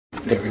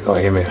There we go.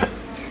 Amen.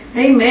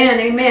 Amen,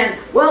 amen.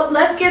 Well,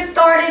 let's get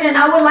started, and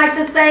I would like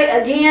to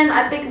say again,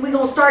 I think we're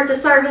going to start the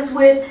service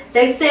with,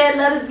 they said,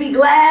 let us be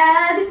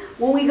glad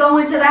when we go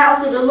into the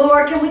house of the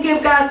Lord. Can we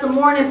give God some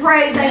morning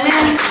praise?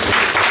 Amen.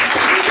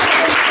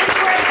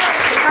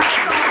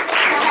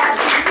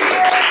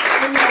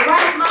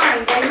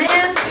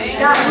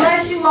 God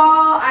bless you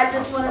all. I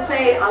just want to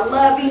say I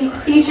love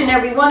each and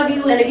every one of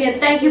you. And again,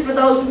 thank you for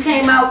those who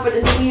came out for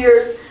the New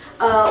Year's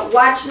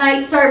watch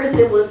night service.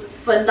 It was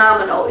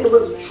phenomenal. It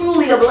was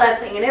truly a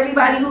blessing. And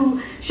everybody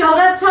who showed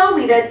up told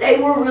me that they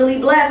were really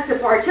blessed to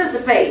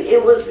participate.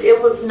 It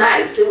was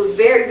nice. It was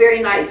very,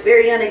 very nice,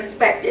 very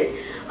unexpected.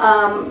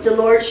 The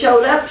Lord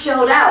showed up,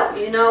 showed out,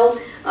 you know.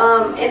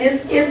 And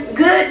it's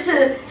good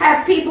to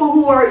have people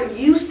who are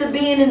used to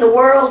being in the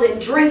world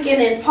and drinking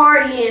and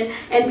partying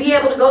and be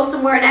able to go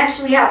somewhere and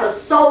actually have a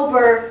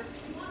sober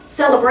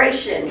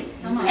celebration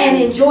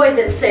and enjoy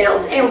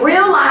themselves and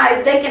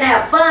realize they can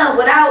have fun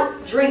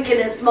without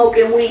drinking and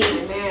smoking weed.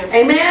 Amen.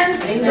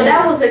 Amen? Amen. So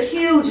that was a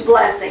huge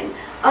blessing.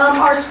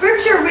 Our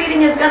scripture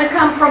reading is going to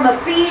come from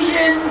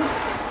Ephesians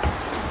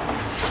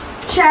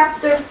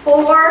chapter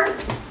 4.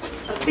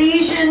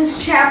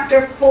 Ephesians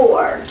chapter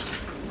 4.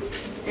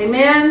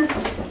 Amen.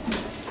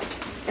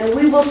 And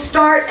we will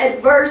start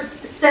at verse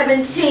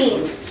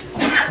 17.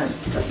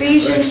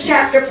 Ephesians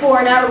chapter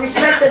 4. Now, to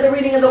respect of the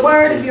reading of the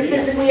word, if you're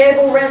physically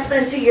able, rest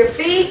unto your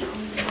feet.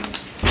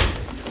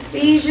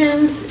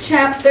 Ephesians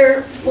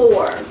chapter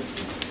 4.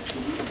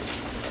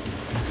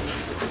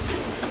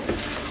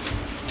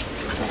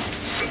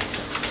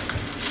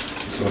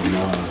 So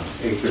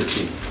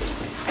 8:13.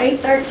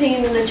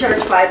 8:13 in the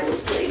church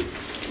Bibles, please.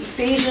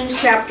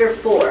 Ephesians chapter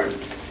 4.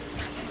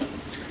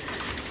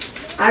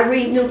 I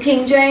read New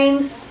King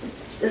James.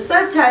 The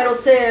subtitle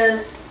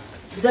says,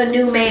 The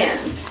New Man.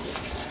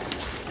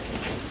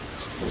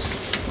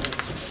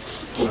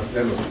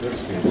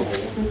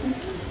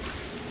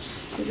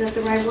 Is that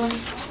the right one?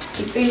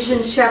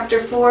 Ephesians chapter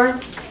 4.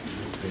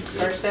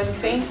 Verse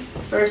 17.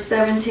 Verse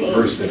 17.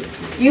 Verse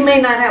 17. You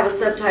may not have a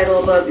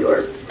subtitle above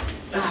yours.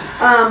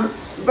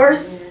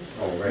 Verse.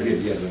 Oh, right here.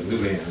 Yeah, the new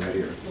man right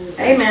here.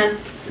 Amen.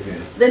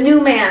 Amen. The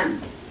new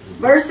man.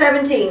 Verse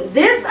 17.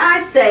 This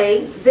I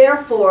say,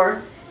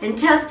 therefore, and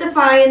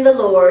testify in the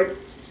Lord,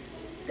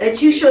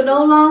 that you shall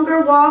no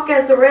longer walk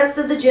as the rest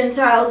of the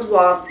Gentiles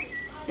walk,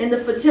 in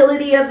the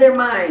futility of their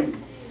mind,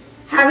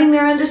 having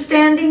their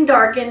understanding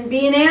darkened,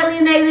 being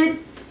alienated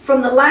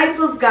from the life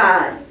of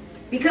God,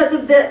 because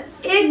of the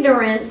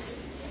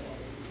ignorance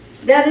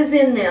that is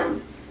in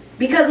them,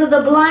 because of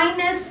the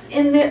blindness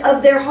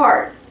of their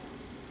heart,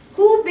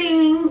 who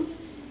being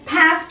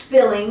past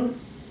feeling,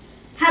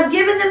 have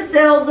given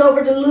themselves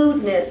over to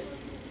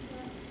lewdness,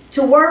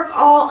 to work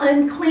all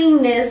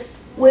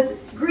uncleanness with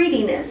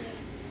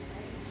greediness.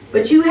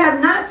 But you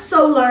have not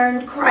so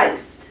learned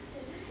Christ.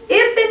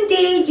 If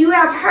indeed you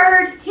have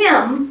heard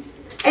him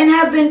and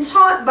have been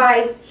taught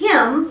by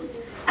him,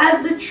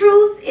 as the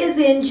truth is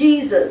in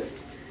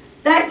Jesus,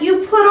 that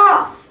you put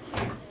off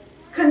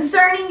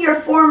concerning your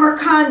former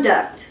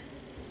conduct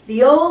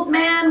the old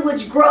man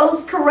which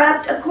grows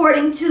corrupt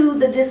according to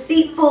the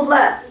deceitful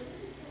lusts,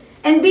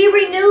 and be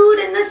renewed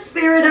in the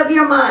spirit of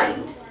your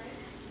mind,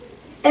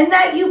 and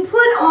that you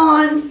put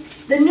on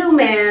the new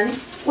man,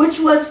 which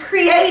was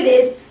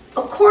created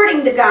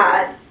according to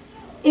God,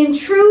 in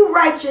true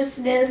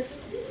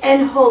righteousness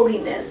and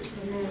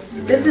holiness. Amen.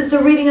 This is the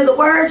reading of the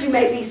word. You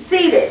may be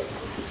seated.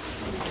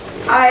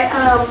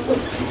 I was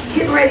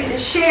getting ready to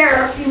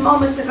share a few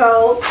moments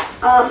ago.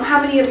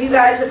 How many of you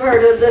guys have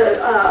heard of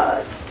the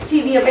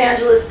TV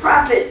evangelist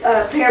prophet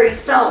Perry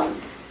Stone?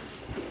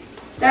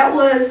 That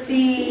was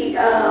the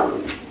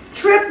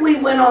trip we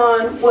went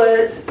on,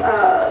 was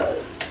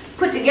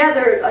put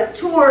together. A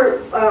tour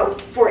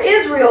for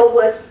Israel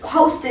was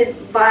hosted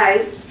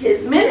by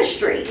his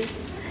ministry.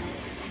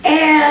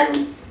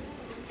 And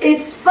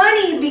it's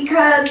funny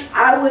because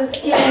I was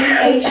in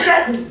a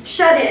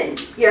shut-in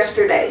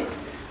yesterday.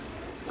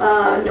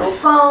 No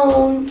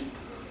phone,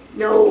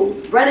 no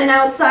running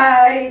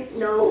outside,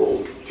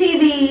 no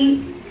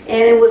TV,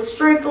 and it was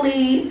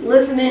strictly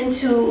listening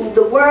to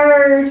the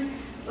word,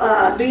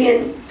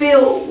 being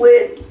filled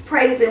with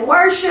praise and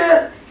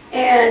worship,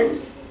 and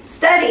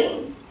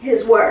studying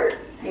his word.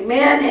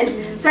 Amen.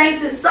 And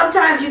saints,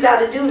 sometimes you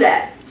got to do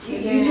that.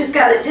 You just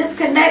got to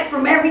disconnect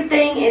from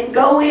everything and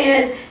go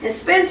in and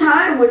spend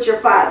time with your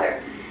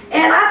Father.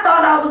 And I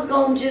thought I was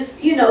going to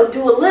just,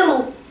 do a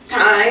little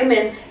time,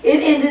 and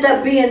it ended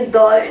up being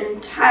the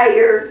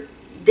entire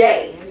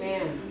day.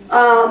 Amen.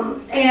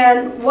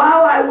 And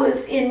while I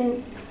was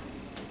in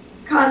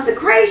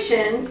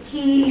consecration,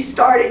 he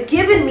started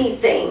giving me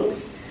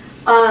things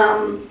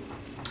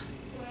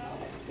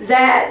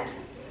that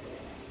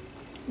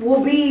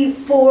will be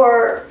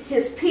for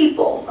his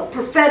people, a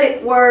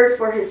prophetic word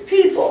for his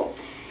people.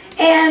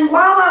 And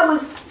while I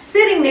was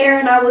sitting there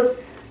and I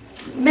was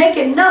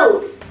making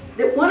notes,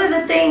 that one of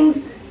the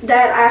things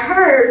that I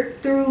heard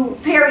through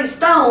Perry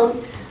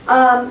Stone,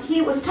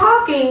 he was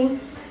talking,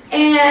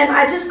 and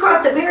I just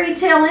caught the very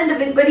tail end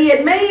of it, but he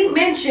had made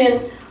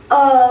mention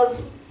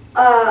of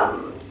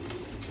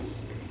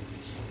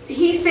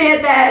he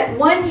said that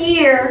one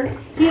year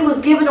he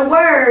was given a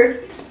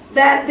word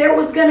that there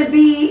was going to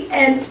be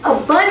an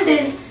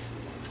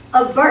abundance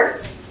of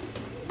births.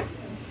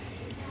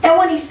 And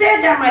when he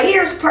said that, my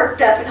ears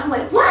perked up and I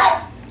went,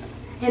 what?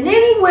 And then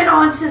he went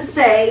on to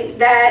say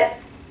that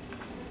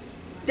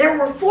there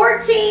were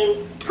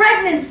 14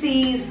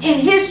 pregnancies in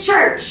his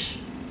church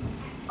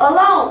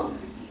alone.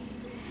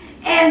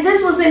 And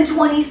this was in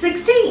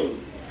 2016.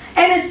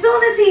 And as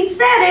soon as he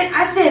said it,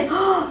 I said,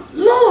 oh,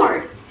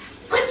 Lord,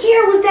 what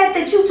year was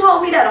that you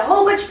told me that a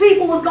whole bunch of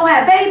people was going to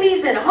have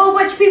babies and a whole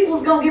bunch of people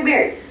was going to get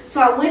married?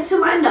 So I went to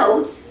my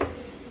notes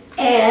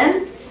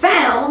and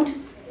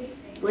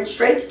went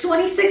straight to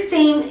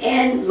 2016,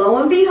 and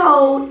lo and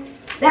behold,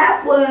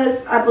 that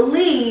was, I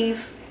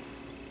believe,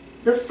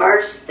 the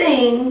first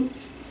thing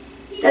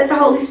that the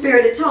Holy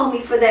Spirit had told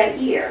me for that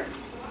year.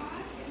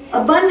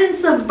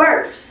 Abundance of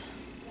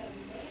births.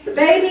 The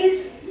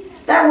babies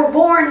that were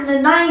born in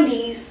the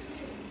 90s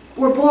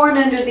were born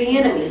under the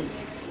enemy.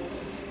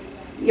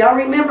 Y'all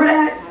remember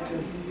that?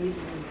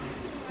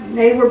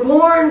 They were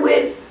born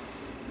with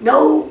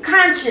no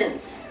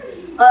conscience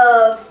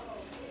of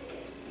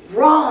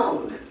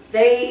wrong.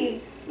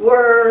 They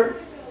were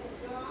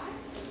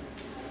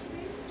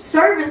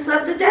servants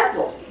of the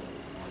devil.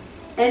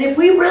 And if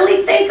we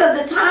really think of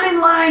the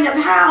timeline of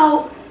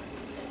how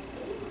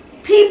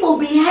people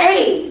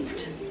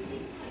behaved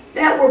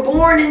that were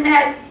born in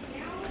that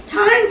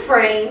time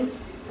frame,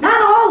 not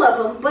all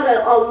of them, but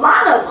a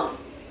lot of them.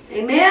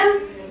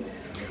 Amen?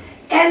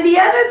 And the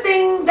other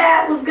thing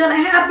that was going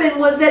to happen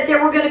was that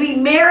there were going to be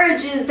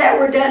marriages that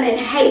were done in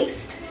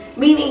haste,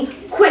 meaning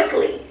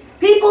quickly.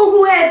 People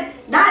who had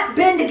not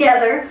been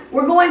together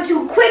were going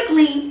to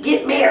quickly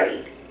get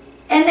married.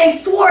 And they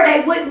swore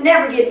they would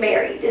never get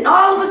married. And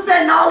all of a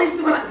sudden, all these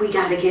people were like, we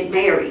got to get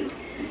married.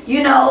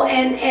 You know,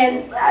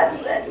 and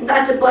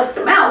not to bust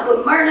them out,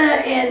 but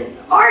Myrna and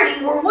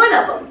Artie were one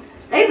of them.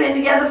 They've been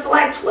together for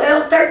like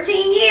 12,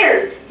 13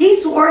 years. He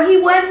swore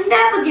he would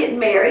never get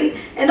married.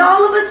 And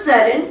all of a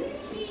sudden,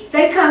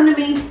 they come to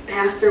me,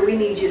 Pastor, we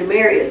need you to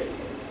marry us.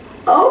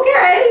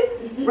 Okay,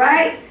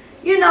 right?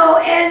 You know,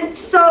 and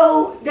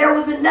so there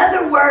was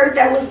another word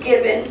that was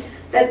given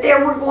that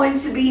there were going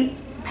to be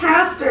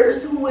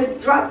pastors who would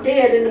drop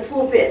dead in the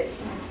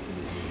pulpits.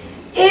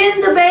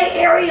 In the Bay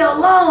Area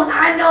alone,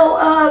 I know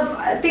of,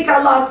 I think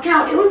I lost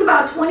count, it was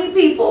about 20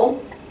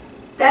 people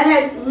that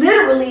had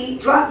literally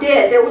dropped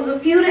dead. There was a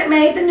few that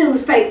made the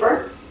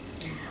newspaper.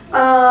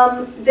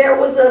 There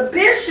was a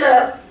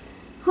bishop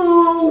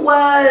who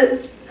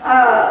was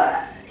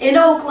in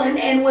Oakland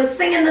and was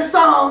singing the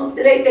song.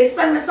 They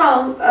sung the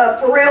song,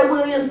 Pharrell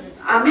Williams,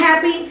 I'm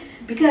happy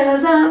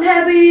because I'm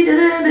happy. Da,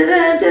 da, da,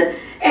 da, da.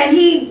 And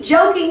he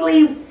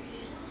jokingly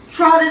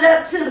trotted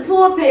up to the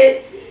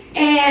pulpit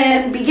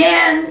and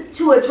began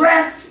to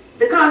address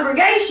the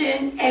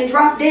congregation and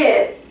dropped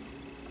dead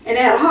and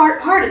had a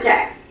heart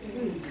attack.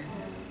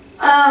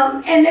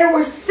 And there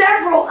were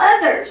several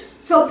others.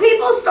 So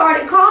people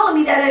started calling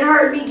me that had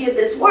heard me give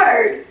this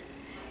word.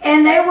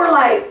 And they were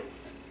like,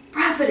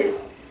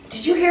 prophetess,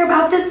 did you hear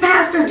about this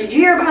pastor? Did you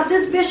hear about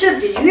this bishop?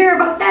 Did you hear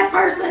about that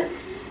person?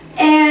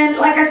 And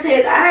like I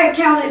said, I had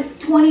counted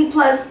 20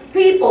 plus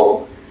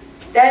people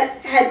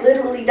that had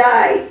literally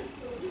died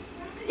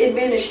in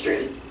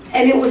ministry.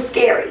 And it was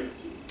scary.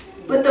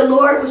 But the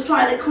Lord was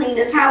trying to clean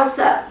his house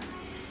up.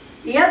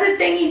 The other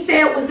thing he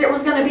said was there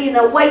was going to be an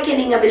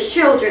awakening of his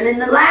children. In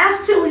the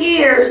last 2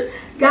 years,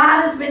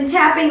 God has been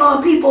tapping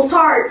on people's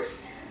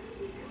hearts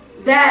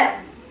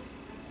that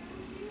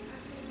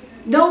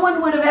no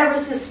one would have ever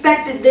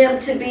suspected them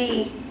to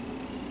be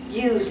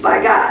used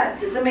by God.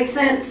 Does that make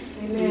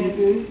sense?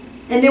 Amen.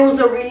 And there was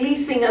a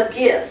releasing of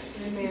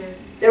gifts. Amen.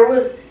 There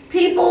was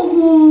people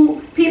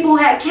who people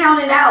had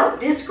counted out,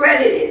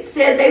 discredited,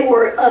 said they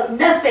were of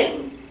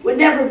nothing, would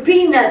never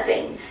be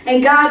nothing.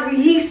 And God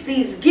released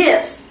these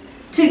gifts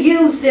to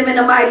use them in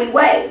a mighty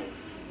way.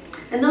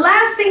 And the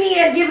last thing he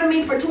had given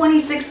me for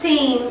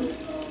 2016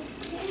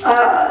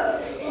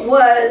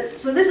 was,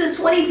 so this is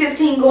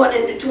 2015 going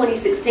into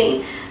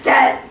 2016,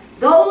 that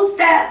those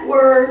that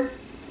were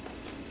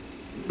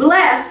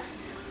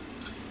blessed,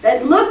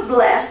 that looked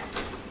blessed,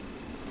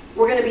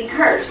 were going to be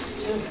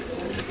cursed.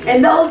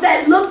 And those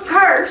that looked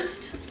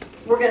cursed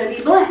were going to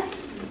be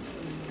blessed.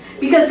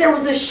 Because there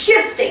was a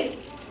shifting.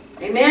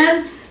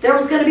 Amen? There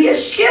was going to be a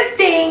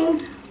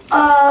shifting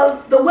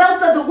of the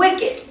wealth of the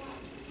wicked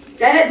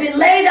that had been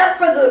laid up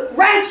for the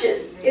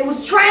righteous. It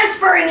was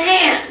transferring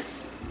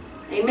hands.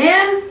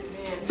 Amen?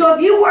 So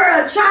if you were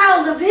a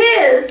child of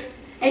his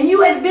and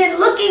you had been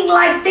looking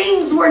like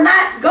things were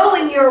not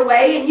going your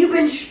way and you've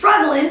been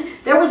struggling,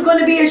 there was going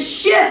to be a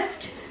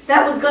shift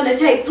that was going to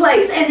take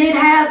place. And it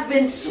has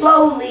been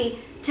slowly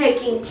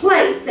taking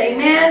place.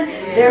 Amen?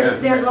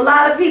 There's a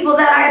lot of people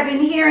that I've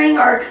been hearing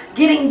are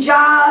getting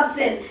jobs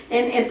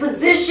and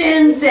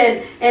positions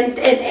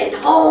and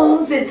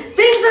homes, and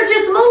things are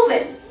just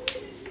moving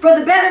for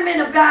the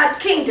betterment of God's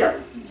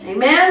kingdom.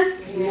 Amen?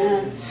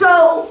 Amen.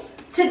 So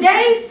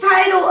today's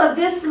title of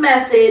this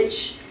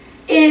message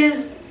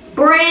is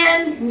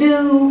brand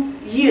new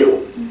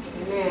you.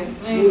 Amen.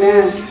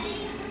 Amen.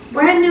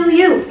 Brand new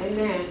you.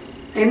 Amen.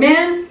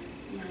 Amen.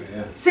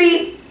 Yeah.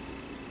 See,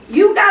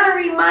 you got to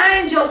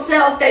remind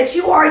yourself that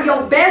you are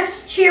your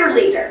best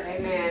cheerleader.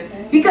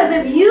 Amen. Because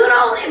if you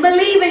don't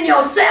believe in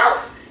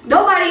yourself,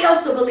 nobody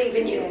else will believe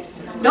in you.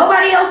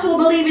 Nobody else will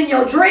believe in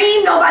your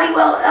dream. Nobody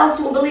else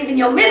will believe in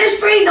your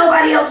ministry.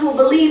 Nobody else will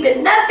believe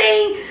in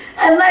nothing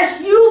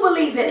unless you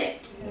believe in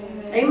it.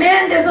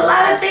 Amen. There's a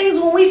lot of things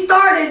when we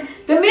started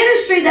the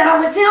ministry that I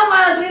would tell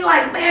my husband,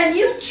 like, man,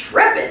 you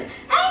tripping.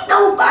 Ain't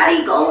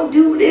nobody gonna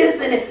do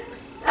this. And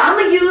I'm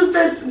gonna use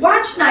the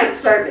watch night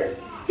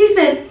service. He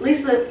said,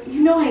 Lisa,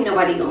 you know ain't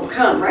nobody gonna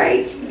come,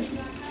 right?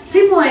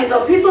 People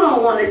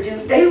don't want to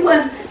do, they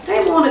want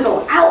to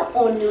go out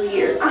on New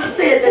Year's. I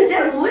said, the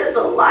devil is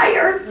a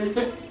liar.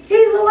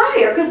 He's a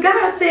liar, because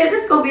God said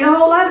there's going to be a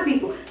whole lot of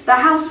people. The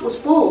house was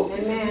full.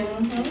 Amen.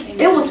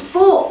 It was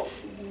full.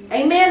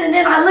 Amen. And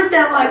then I looked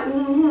at him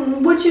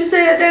like, what you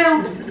said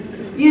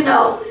down? You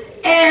know,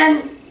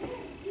 and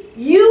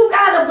you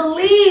got to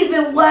believe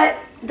in what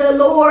the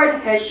Lord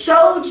has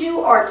showed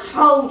you or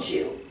told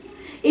you.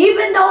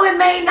 Even though it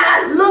may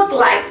not look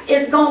like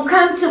it's going to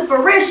come to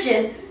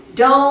fruition,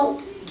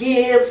 don't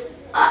give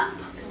up.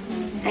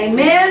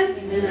 Amen?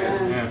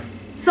 Amen.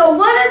 So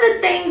one of the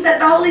things that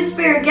the Holy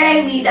Spirit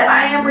gave me that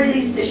I am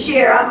released to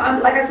share,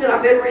 like I said,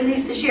 I've been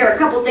released to share a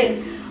couple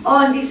things.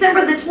 On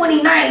December the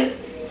 29th,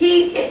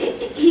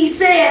 he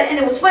said, and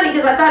it was funny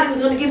because I thought he was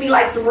going to give me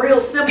like some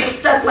real simple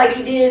stuff like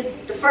he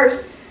did the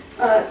first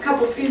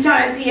few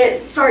times he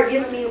had started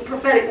giving me a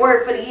prophetic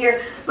word for the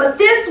year. But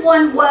this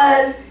one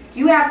was,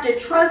 you have to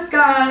trust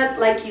God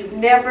like you've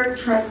never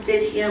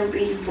trusted Him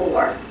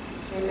before.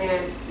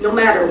 Amen. No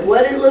matter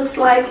what it looks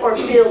like or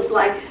feels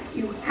like,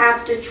 you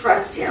have to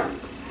trust Him.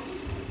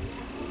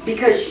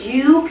 Because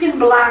you can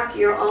block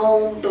your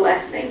own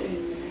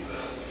blessing.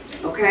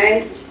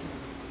 Okay?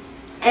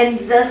 And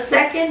the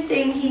second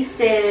thing he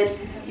said,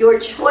 your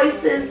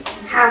choices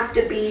have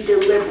to be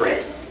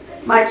deliberate.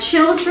 My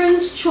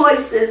children's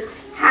choices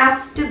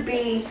have to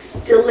be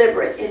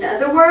deliberate. In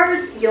other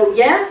words, your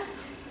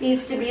yes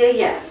needs to be a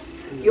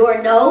yes.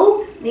 Your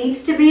no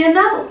needs to be a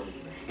no.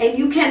 And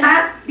you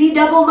cannot be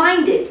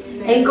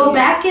double-minded and go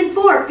back and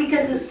forth,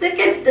 because the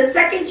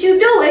second you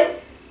do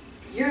it,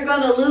 you're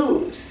going to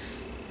lose.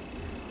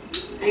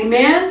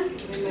 Amen?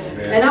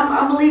 Amen. And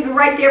I'm going to leave it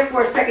right there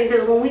for a second,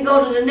 because when we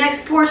go to the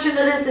next portion of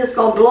this, it's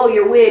going to blow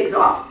your wigs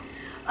off.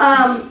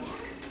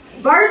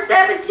 Verse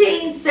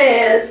 17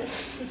 says,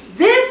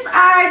 this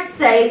I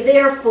say,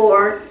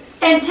 therefore,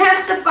 and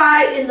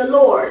testify in the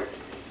Lord,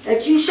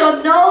 that you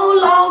shall no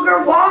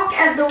longer walk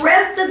as the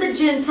rest of the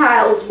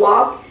Gentiles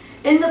walk,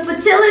 in the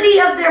futility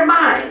of their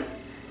mind,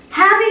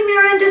 having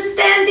their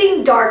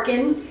understanding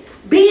darkened,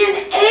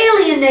 being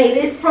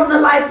alienated from the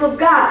life of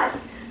God,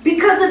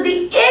 because of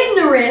the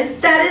ignorance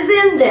that is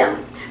in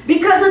them,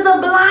 because of the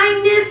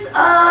blindness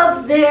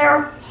of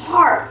their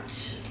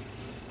heart.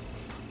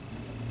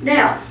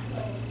 Now,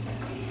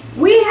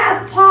 we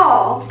have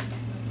Paul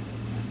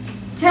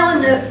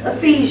telling the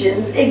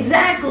Ephesians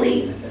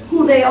exactly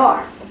who they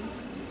are.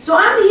 So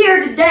I'm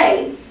here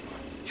today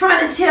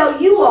trying to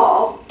tell you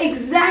all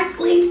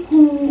exactly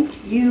who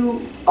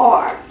you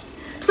are.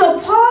 So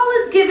Paul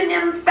is giving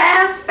them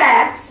fast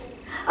facts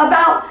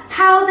about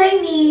how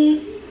they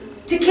need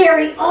to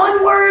carry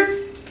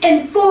onwards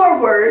and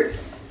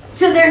forwards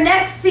to their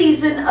next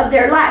season of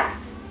their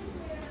life.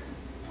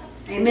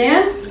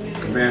 Amen?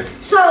 Amen.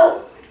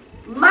 So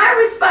my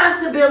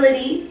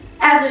responsibility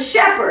as a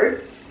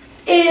shepherd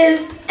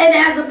is, and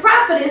as a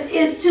prophetess,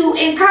 is to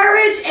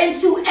encourage and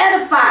to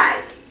edify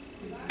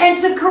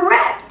and to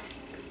correct.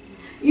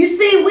 You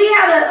see, we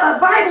had a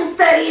Bible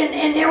study,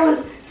 and there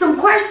was some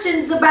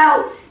questions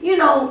about, you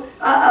know,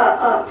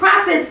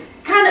 prophets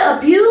kind of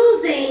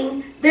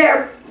abusing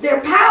their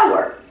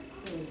power.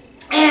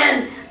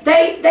 And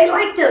they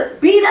like to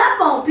beat up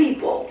on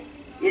people.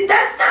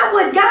 That's not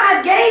what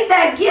God gave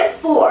that gift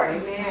for.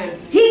 Amen.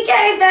 He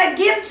gave that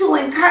gift to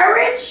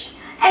encourage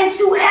and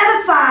to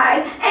edify,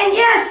 and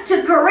yes,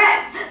 to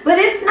correct. But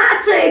it's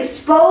not to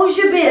expose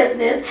your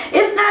business.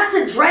 It's not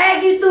to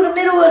drag you through the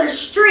middle of the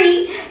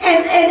street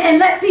and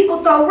let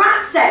people throw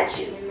rocks at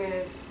you.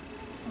 Amen.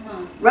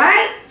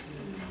 Right?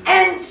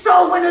 And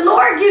so when the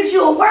Lord gives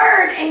you a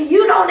word and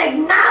you don't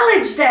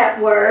acknowledge that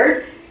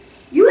word,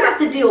 you have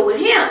to deal with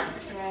Him.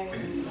 That's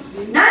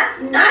right.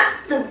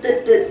 Not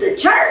the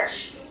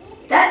church.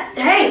 That,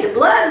 hey, the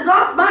blood is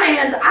off my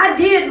hands. I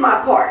did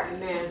my part.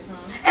 Amen.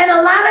 And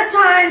a lot of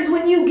times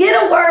when you get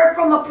a word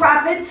from a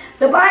prophet,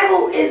 the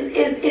Bible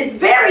is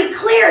very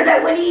clear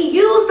that when He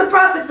used the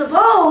prophets of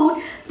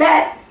old,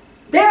 that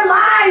their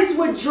lives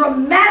were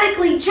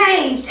dramatically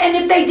changed. And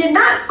if they did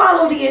not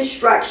follow the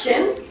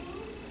instruction,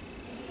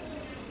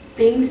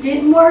 things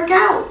didn't work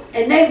out.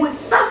 And they would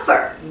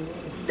suffer.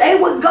 They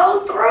would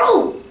go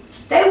through.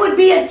 They would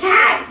be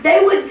attacked.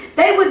 They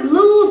would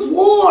lose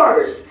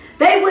wars.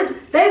 They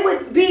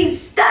would be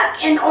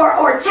stuck in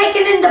or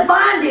taken into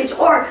bondage,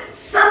 or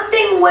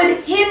something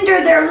would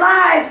hinder their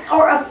lives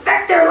or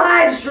affect their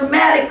lives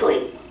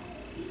dramatically.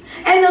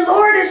 And the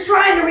Lord is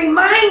trying to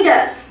remind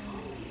us,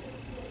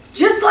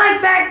 just like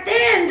back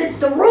then,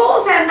 the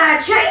rules have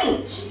not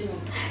changed.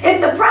 If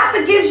the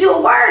prophet gives you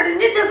a word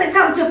and it doesn't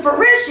come to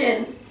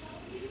fruition,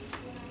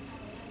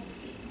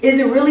 is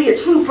it really a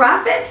true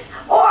prophet?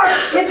 Or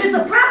if it's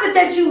a prophet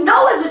that you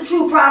know is a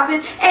true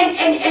prophet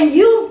and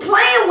you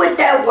playing with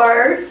that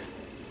word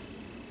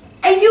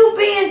and you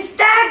being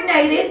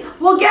stagnated,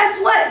 well, guess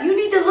what? You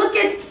need to look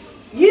at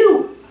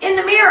you in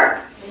the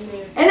mirror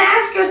and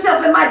ask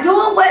yourself, am I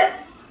doing what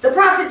the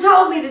prophet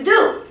told me to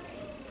do?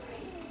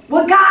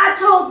 What God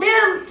told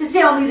them to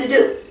tell me to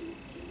do?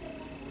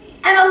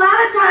 And a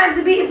lot of times,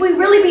 if we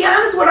really be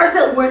honest with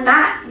ourselves, we're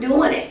not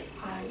doing it.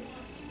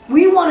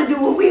 We want to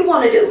do what we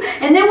want to do.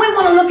 And then we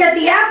want to look at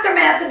the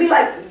aftermath and be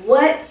like,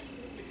 what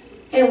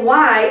and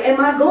why am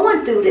I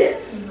going through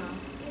this?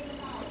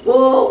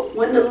 Well,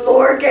 when the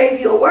Lord gave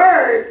you a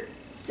word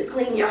to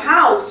clean your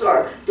house,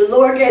 or the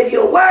Lord gave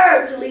you a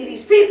word to leave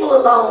these people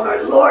alone, or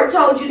the Lord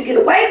told you to get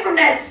away from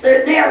that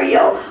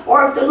scenario,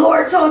 or if the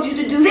Lord told you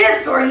to do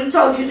this, or he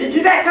told you to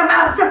do that, come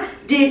out.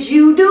 Did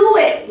you do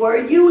it? Were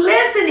you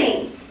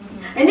listening?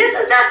 And this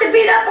is not to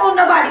beat up on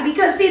nobody,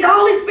 because see, the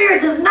Holy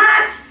Spirit does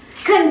not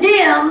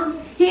condemn,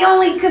 he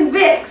only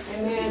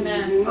convicts.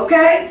 Amen.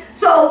 Okay?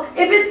 So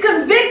if it's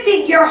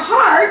convicting your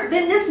heart,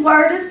 then this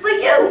word is for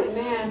you.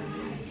 Amen.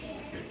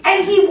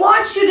 And he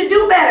wants you to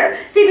do better.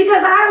 See,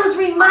 because I was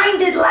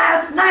reminded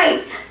last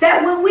night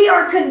that when we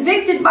are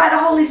convicted by the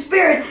Holy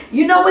Spirit,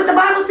 you know what the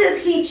Bible says?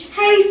 He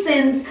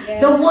chastens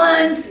the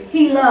ones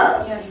he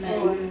loves. Yes,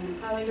 Lord.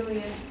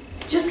 Hallelujah.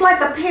 Just like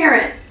a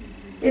parent.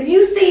 If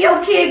you see your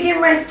kid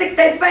getting ready to stick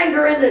their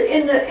finger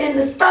in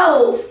the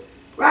stove,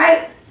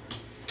 right?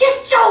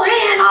 Get your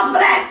hand off of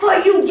that before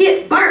you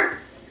get burnt.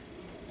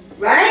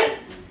 Right?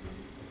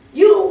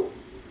 You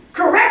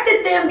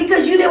corrected them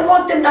because you didn't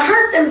want them to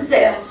hurt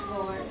themselves.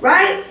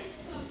 Right?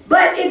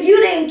 But if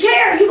you didn't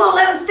care, you're going to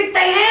let them stick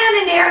their hand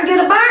in there and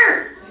get a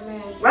burn.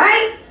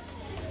 Right?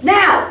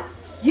 Now,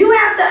 you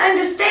have to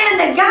understand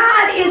that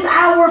God is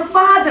our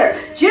Father.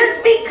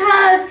 Just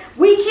because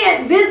we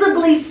can't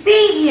visibly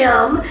see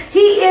him,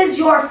 he is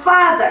your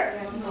Father.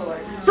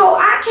 So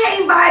I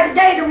came by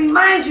today to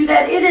remind you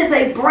that it is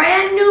a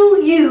brand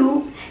new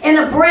you in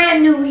a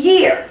brand new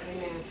year.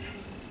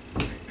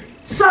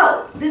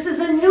 So this is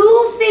a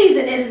new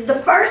season. It is the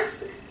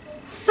first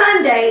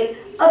Sunday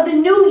of the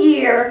new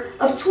year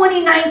of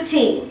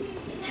 2019.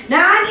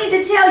 Now I need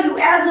to tell you,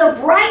 as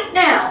of right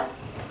now,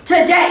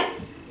 today,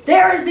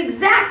 there is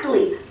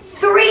exactly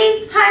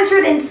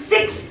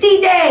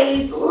 360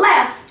 days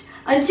left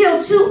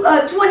until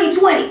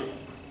 2020.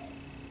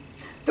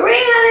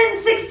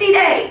 360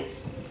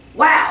 days.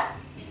 Wow.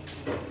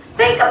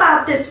 Think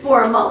about this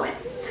for a moment.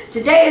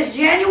 Today is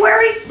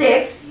January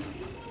 6th,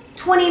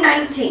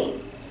 2019.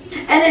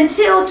 And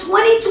until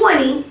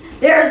 2020,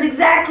 there is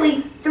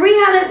exactly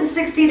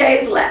 360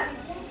 days left.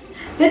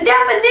 The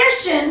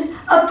definition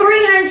of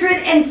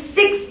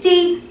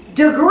 360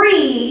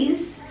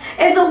 degrees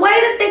is a way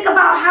to think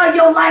about how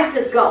your life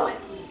is going.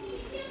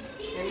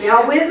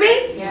 Y'all with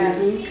me?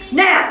 Yes.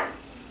 Now,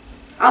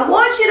 I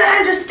want you to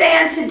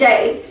understand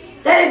today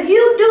that if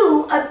you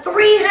do a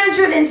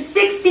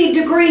 360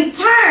 degree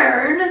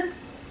turn,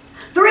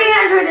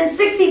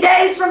 360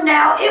 days from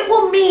now, it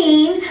will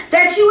mean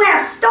that you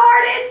have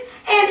started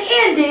and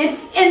ended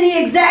in the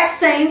exact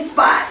same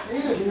spot.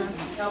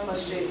 Help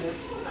us,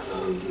 Jesus.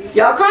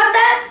 Y'all caught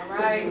that? All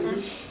right.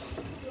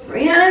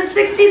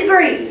 360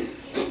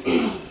 degrees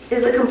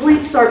is a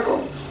complete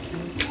circle.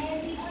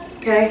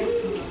 Okay?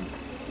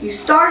 You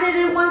started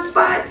in one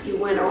spot, you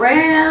went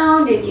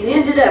around, and you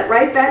ended up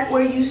right back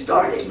where you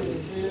started.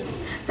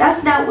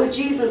 That's not what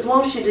Jesus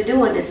wants you to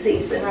do in this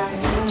season.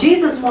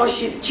 Jesus wants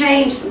you to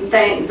change some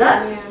things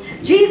up.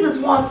 Jesus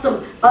wants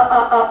some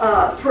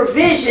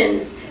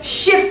provisions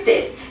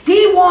shifted.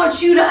 He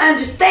wants you to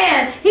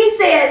understand. He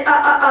said,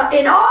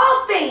 in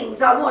all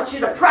things, I want you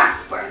to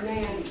prosper.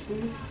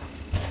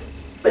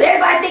 But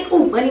everybody think,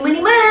 ooh, money,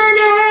 money,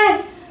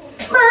 money,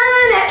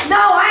 money. No,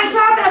 I ain't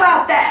talking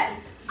about that.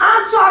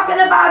 I'm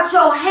talking about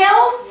your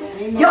health,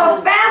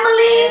 your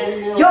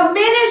family, your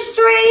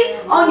ministry,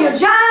 on your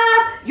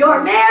job,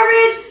 your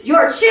marriage,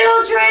 your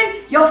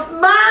children, your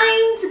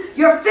minds,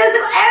 your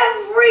physical,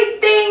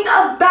 everything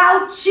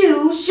about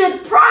you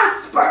should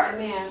prosper.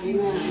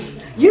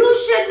 You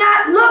should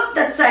not look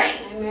the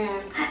same,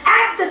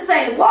 act the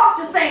same, walk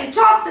the same,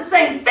 talk the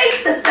same,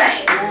 think the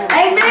same.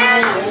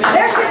 Amen?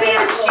 There should be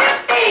a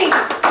shifting.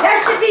 That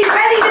should be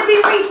ready to be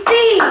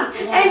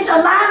received. And a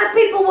lot of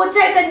people will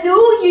take a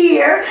new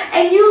year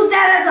and use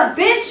that as a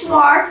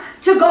benchmark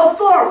to go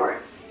forward.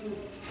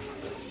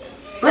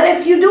 But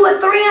if you do a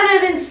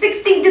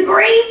 360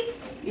 degree,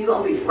 you're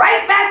going to be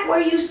right back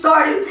where you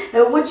started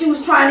and what you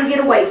was trying to get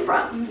away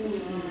from.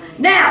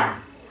 Now,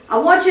 I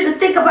want you to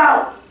think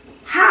about,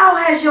 how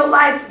has your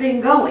life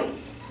been going?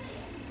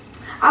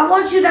 I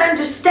want you to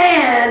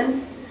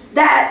understand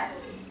that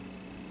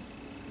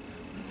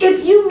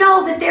if you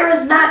know that there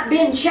has not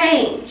been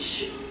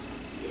change,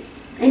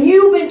 and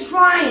you've been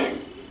trying,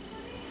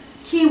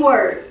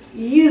 keyword,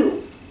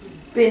 you've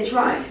been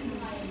trying.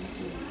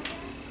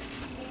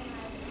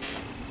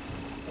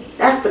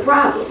 That's the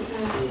problem.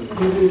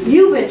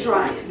 You've been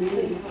trying.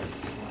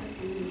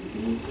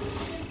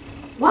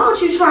 Why don't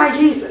you try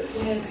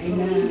Jesus? Yes,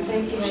 Lord.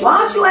 Thank you, Jesus. Why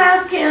don't you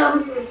ask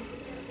him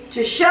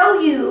to show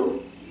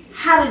you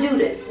how to do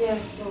this?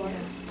 Yes, Lord.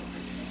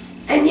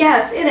 And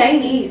yes, it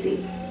ain't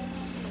easy.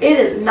 It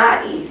is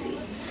not easy.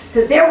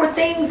 Because there were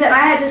things that I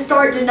had to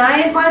start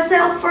denying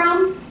myself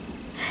from,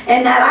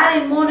 and that I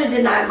didn't want to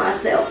deny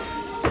myself.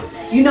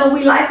 You know,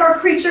 we like our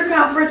creature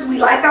comforts, we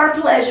like our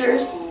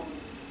pleasures,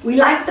 we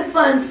like the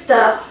fun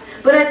stuff,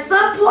 but at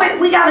some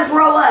point we got to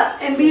grow up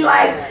and be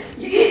like,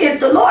 if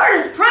the Lord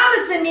is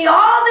promising me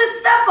all this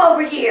stuff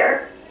over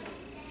here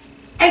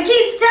and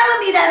keeps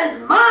telling me that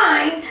it's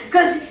mine,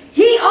 because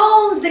he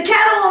owns the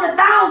cattle on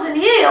 1,000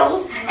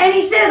 hills, and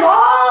he says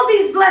all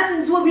these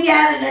blessings will be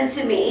added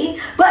unto me,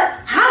 but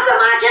how come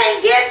I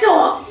can't get to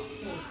them?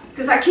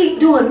 Because I keep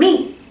doing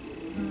me.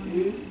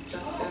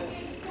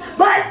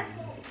 But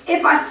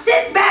if I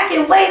sit back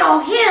and wait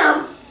on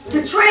him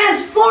to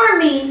transform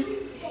me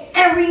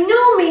and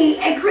renew me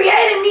and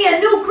create in me a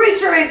new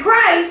creature in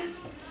Christ,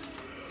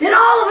 then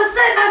all of a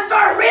sudden I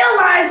start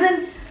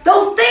realizing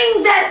those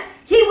things that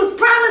he was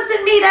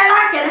promising me that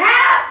I could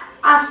have,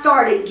 I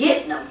started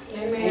getting them.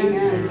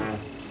 Amen.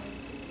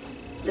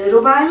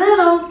 Little by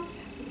little.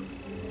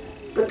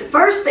 But the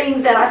first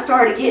things that I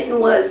started getting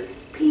was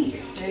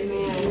peace,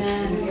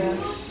 Amen.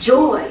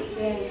 joy,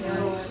 Yes,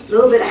 Lord. a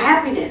little bit of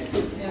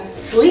happiness, Yes.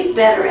 sleep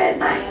better at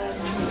night,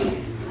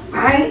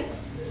 right?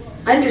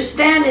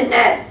 Understanding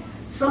that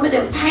some of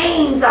them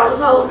pains I was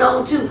holding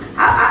on to,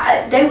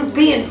 they was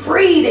being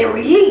freed and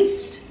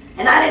released.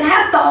 And I didn't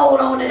have to hold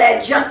on to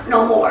that junk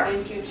no more.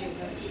 Thank you,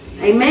 Jesus.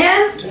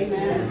 Amen?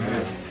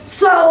 Amen.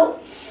 So,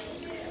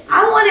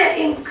 I want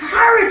to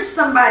encourage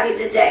somebody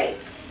today.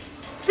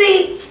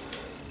 See,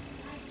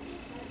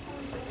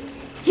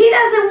 he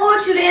doesn't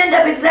want you to end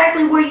up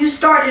exactly where you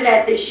started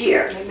at this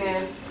year.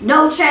 Amen.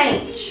 No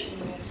change.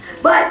 Yes.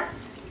 But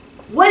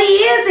what he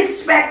is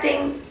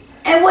expecting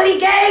and what he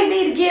gave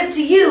me to give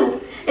to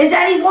you is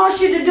that he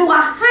wants you to do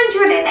a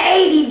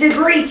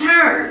 180-degree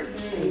turn.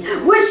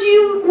 Which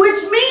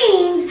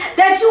means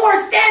that you are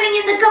standing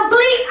in the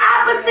complete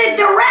opposite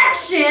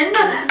direction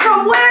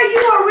from where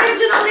you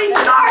originally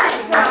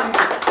started from.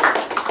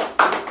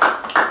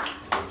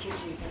 Thank you,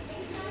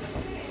 Jesus.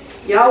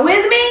 Y'all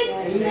with me?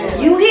 Yes.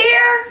 You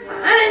here?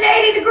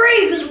 180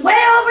 degrees is way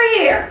over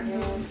here.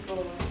 Yes,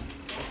 Lord.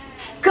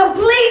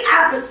 Complete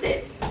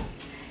opposite.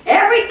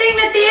 Everything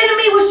that the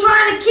enemy was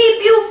trying to keep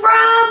you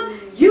from,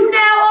 you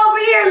now over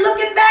here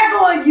looking back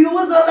on, you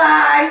was a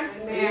lie.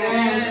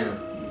 Amen.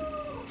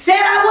 Said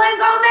I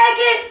wasn't going to make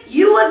it,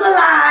 you was a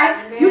lie.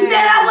 You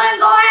said I wasn't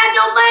going to have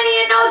no money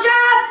and no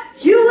job,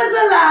 you was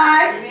a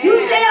lie. You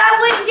said I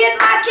wouldn't get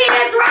my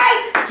kids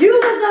right, you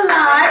was a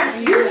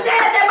lie. You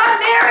said that my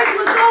marriage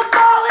was going to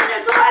fall in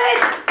the toilet,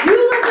 you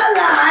was a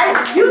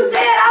lie. You said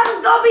I was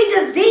going to be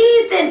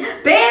diseased and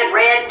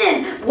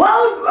bedridden and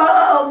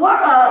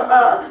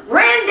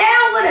ran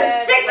down with a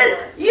sickness,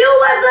 you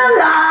was a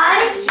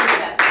lie.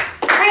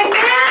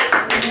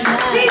 Amen?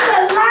 He's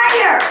a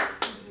liar.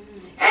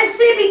 And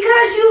see,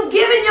 because you've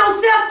given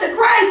yourself to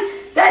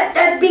Christ,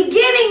 that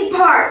beginning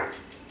part,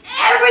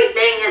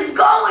 everything is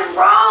going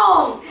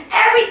wrong.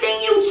 Everything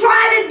you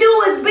try to do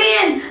is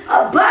being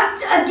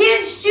bucked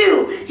against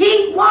you.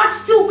 He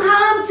wants to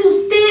come to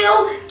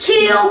steal,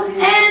 kill,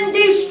 and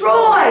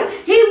destroy.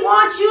 He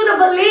wants you to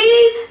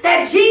believe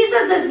that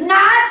Jesus is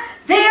not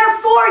there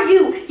for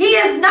you. He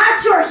is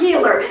not your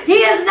healer. He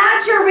is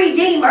not your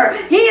redeemer.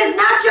 He is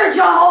not your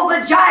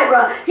Jehovah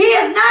Jireh. He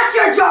is not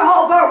your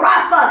Jehovah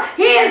Rapha.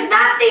 He is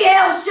not the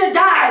El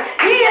Shaddai.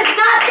 He is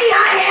not the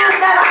I am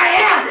that I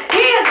am.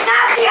 He is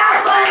not the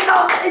Alpha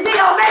and the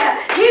Omega.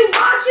 He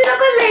wants you to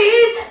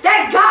believe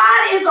that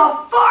God is a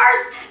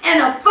farce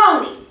and a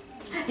phony.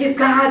 If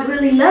God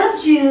really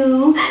loved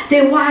you,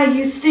 then why are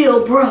you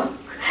still broke?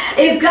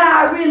 If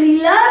God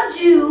really loved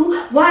you,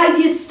 why are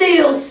you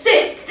still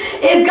sick?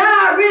 If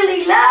God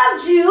really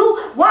loved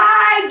you,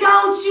 why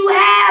don't you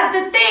have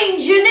the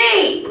things you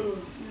need?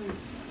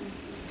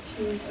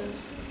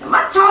 Am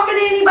I talking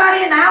to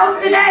anybody in the house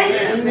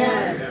today?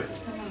 Amen.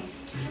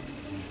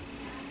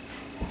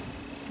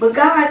 But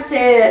God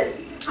said,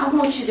 I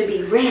want you to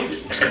be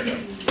ready.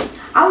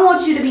 I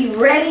want you to be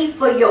ready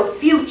for your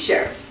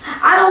future.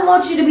 I don't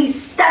want you to be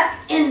stuck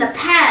in the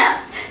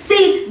past.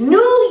 See,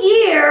 new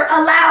year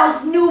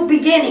allows new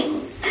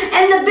beginnings.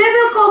 And the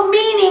biblical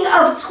meaning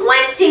of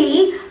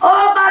 20,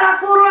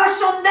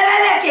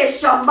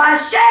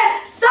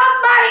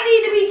 somebody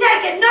need to be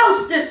taking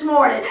notes this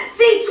morning.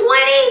 See,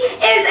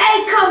 20 is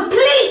a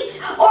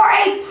complete or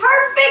a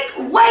perfect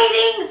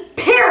waiting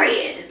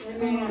period.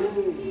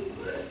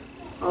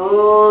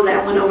 Oh,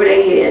 that went over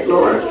their head,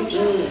 Lord.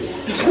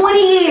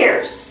 20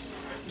 years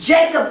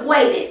Jacob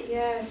waited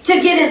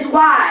to get his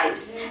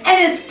wives and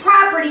his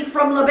property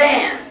from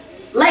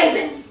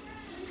Laban.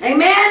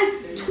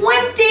 Amen?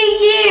 20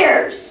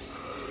 years.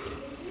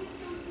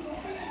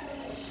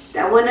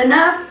 That wasn't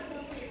enough?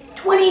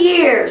 20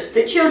 years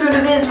the children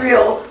of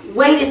Israel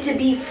waited to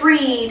be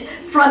freed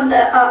from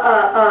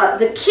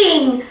the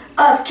king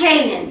of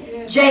Canaan.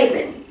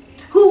 Jabin,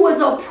 who was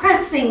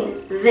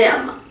oppressing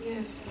them.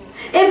 Yes, Lord.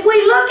 If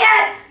we look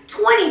at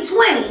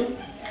 2020,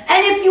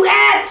 and if you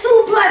add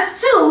 2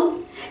 plus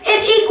 2,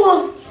 it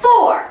equals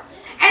 4.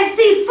 And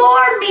see,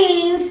 4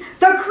 means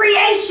the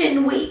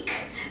creation week.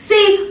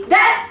 See,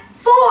 that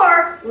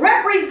 4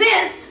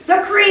 represents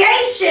the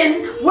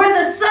creation where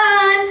the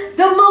sun,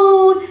 the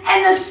moon,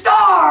 and the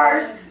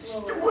stars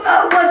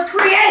was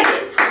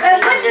created.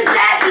 And what does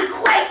that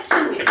equate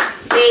to?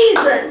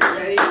 Seasons.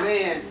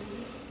 Amen.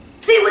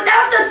 See,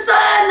 without the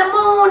sun, the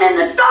moon, and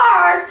the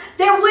stars,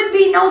 there would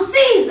be no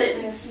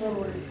seasons. Yes,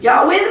 Lord.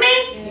 Y'all with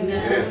me?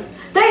 Amen.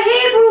 The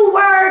Hebrew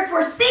word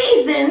for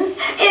seasons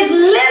is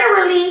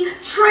literally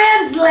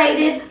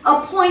translated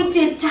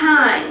appointed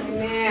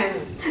times.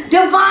 Amen.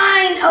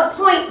 Divine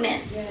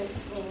appointments.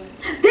 Yes, Lord.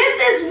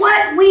 This is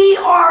what we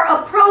are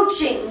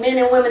approaching, men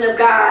and women of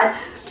God.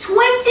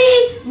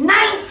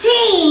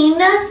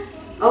 2019,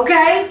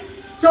 okay?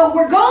 So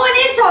we're going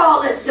into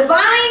all this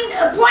divine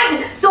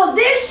appointment. So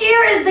this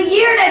year is the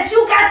year that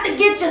you got to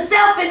get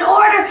yourself in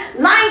order,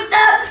 lined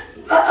up,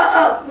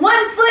 1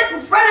 foot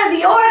in front of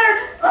the order,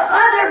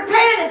 other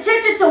paying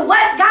attention to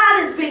what God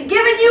has been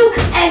giving you,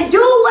 and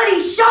do what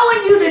He's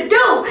showing you to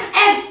do,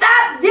 and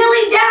stop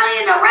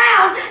dilly-dallying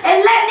around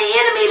and letting the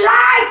enemy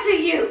lie to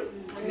you.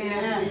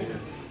 Amen.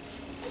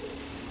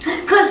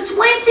 Because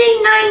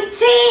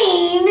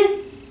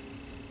 2019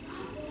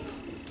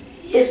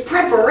 is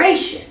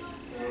preparation.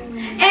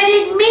 And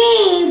it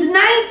means,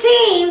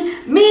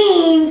 19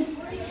 means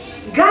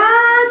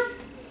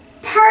God's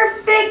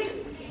perfect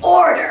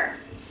order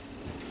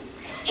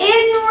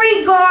in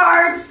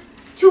regards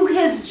to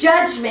His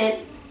judgment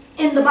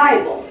in the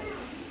Bible.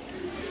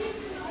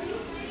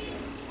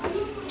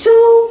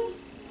 2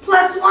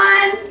 plus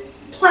 1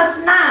 plus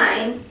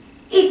 9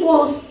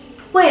 equals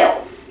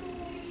 12.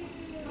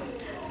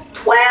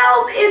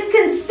 12 is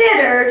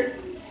considered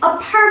a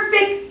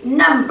perfect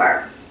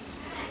number.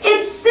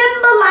 It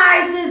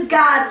symbolizes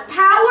God's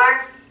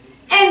power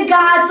and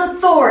God's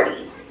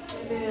authority.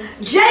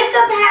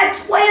 Jacob had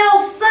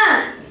 12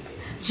 sons.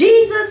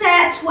 Jesus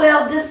had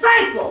 12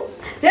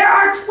 disciples. There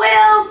are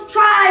 12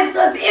 tribes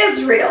of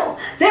Israel.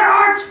 There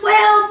are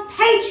 12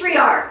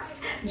 patriarchs.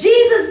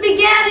 Jesus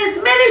began His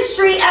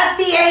ministry at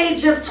the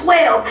age of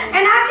 12.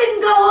 And I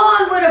can go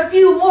on with a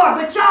few more,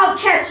 but y'all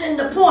catching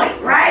the point,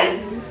 right?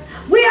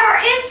 We are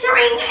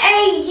entering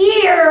a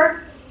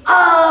year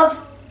of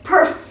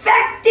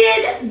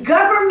perfected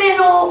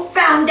governmental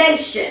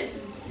foundation.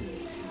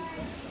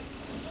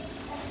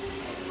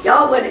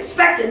 Y'all weren't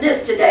expecting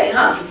this today,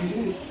 huh?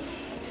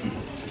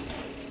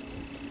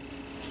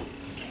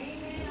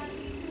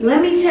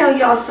 Let me tell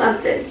y'all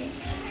something.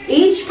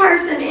 Each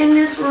person in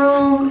this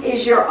room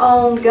is your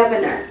own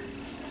governor.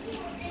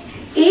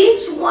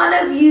 Each one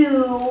of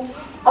you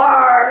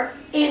are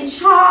in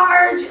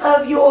charge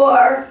of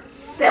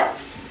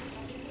yourself.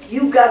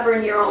 You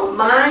govern your own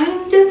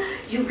mind.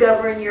 You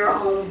govern your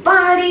own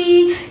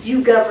body.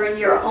 You govern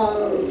your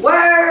own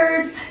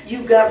words.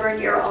 You govern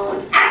your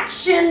own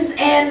actions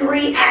and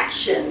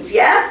reactions.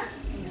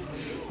 Yes?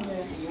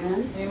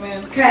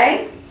 Amen.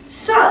 Okay?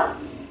 So,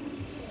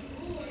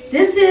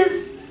 this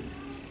is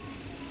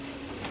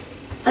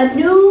a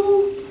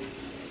new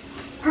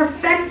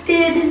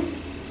perfected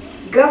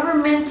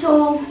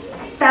governmental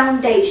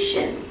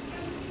foundation.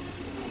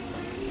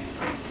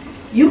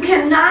 You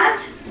cannot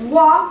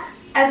walk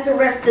as the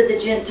rest of the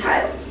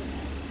Gentiles.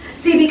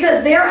 See,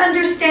 because their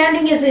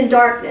understanding is in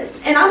darkness.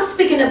 And I'm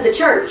speaking of the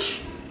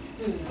church.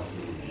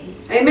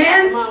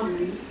 Amen?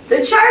 The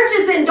church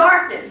is in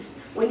darkness.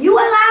 When you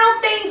allow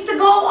things to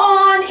go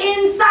on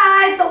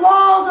inside the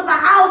walls of the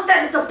house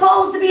that is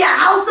supposed to be a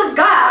house of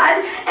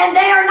God, and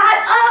they are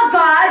not of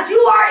God, you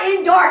are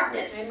in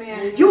darkness.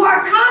 Amen. You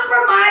are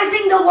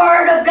compromising the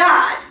word of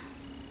God.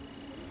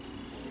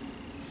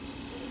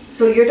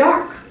 So you're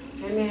dark.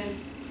 Amen.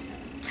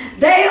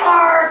 They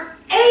are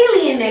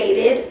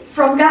alienated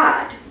from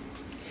God.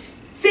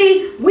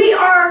 See, we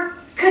are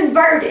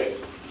converted,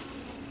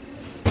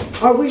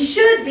 or we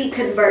should be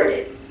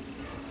converted.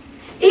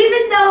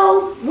 Even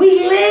though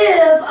we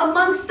live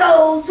amongst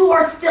those who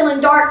are still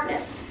in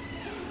darkness,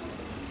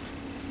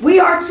 we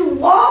are to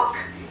walk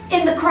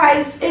in the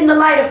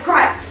light of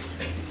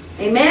Christ.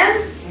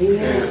 Amen?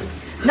 Amen.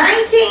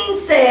 19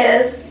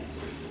 says,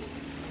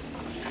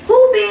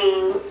 who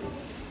being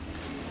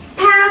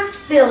past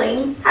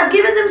filling have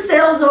given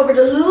themselves over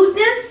to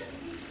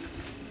lewdness,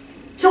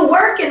 to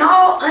work in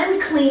all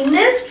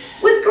uncleanness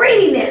with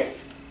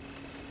greediness.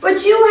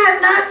 But you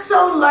have not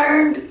so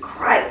learned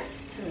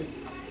Christ.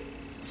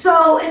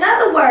 So, in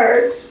other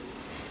words,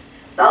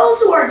 those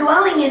who are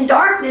dwelling in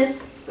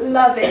darkness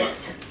love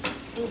it.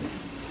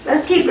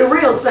 Let's keep it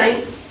real,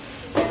 saints.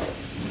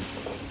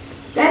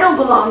 They don't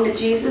belong to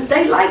Jesus.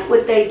 They like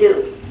what they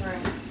do.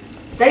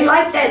 They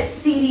like that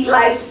seedy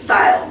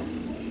lifestyle.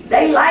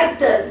 They like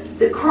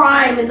the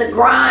crime and the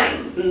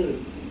grime.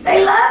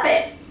 They love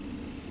it.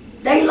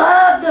 They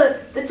love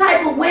the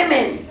type of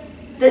women,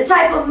 the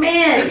type of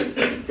men,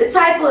 the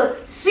type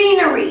of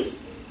scenery,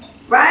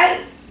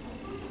 right?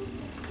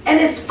 And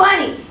it's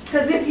funny,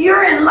 because if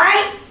you're in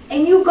light and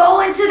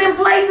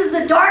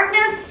places of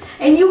darkness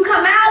and you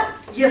come out,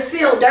 you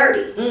feel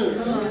dirty.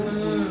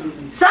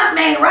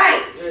 Something ain't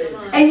right.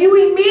 And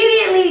you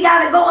immediately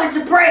got to go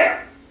into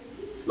prayer.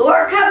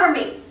 Lord, cover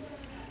me.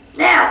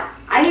 Now,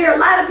 I hear a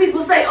lot of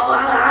people say, oh,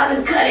 I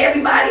done cut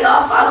everybody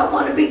off. I don't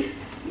want to be.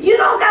 You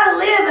don't got to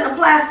live in a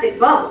plastic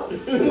bubble.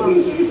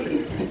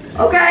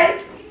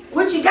 Okay?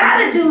 What you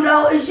got to do,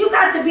 though, is you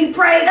got to be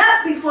prayed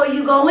up before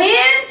you go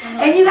in,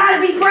 and you got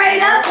to be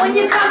prayed up when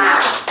you come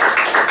out.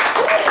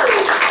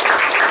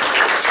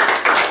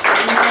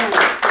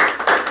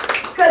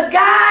 Because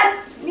God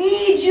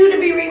needs you to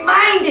be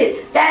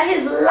reminded that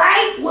His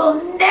light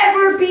will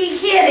never be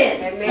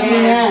hidden.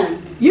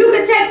 Amen. You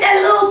can take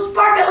that little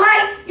spark of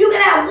light, you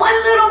can have one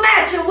little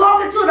match and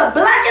walk into the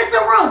blackest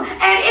of room,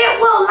 and it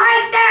will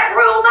light that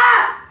room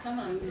up. Come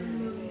on.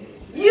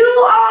 You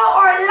all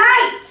are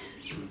light.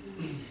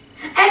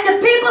 And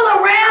the people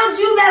around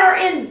you that are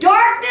in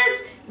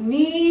darkness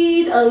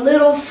need a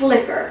little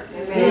flicker.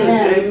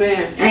 Amen.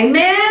 Amen.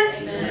 Amen?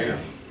 Amen.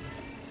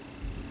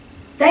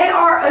 They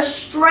are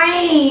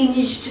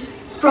estranged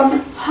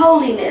from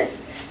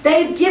holiness.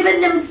 They've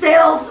given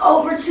themselves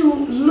over to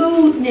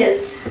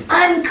lewdness,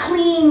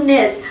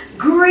 uncleanness,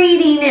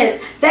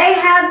 greediness. They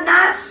have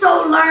not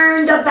so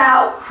learned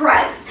about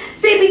Christ.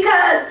 See,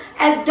 because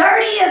as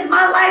dirty as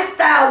my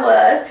lifestyle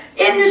was,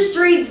 in the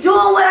streets,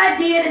 doing what I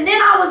did, and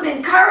then I was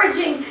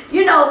encouraging,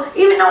 you know,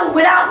 even though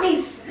without me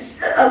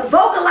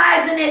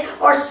vocalizing it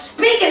or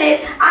speaking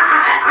it,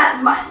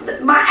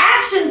 my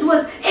actions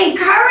was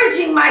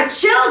encouraging my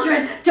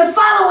children to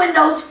follow in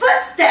those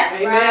footsteps.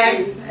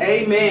 Amen.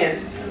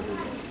 Amen.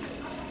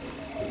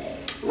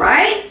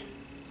 Right?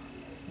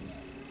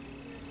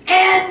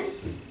 And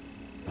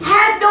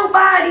had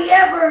nobody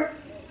ever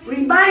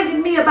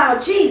reminded me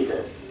about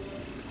Jesus,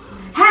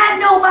 had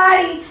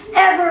nobody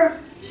ever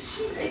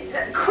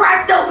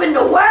cracked open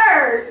the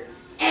Word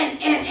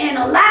and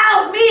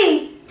allowed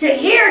me to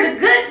hear the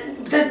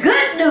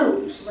good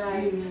news,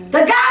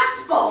 the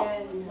gospel.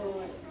 Yes,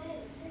 Lord.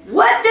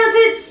 What does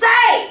it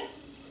say?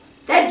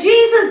 That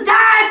Jesus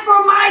died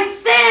for my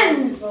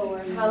sins,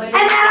 Lord. and Hallelujah.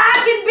 that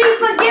I can be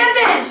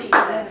forgiven.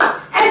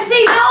 And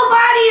see,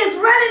 nobody is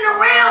running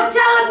around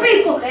telling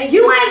people,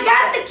 you ain't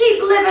got to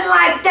keep living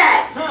like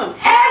that.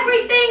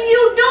 Everything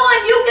you doing,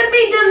 you can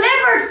be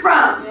delivered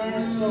from.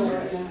 Yes,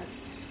 Lord.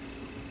 Yes.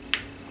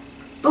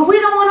 But we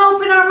don't want to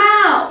open our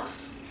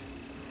mouths.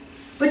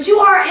 But you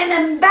are an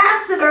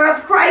ambassador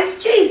of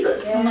Christ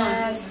Jesus.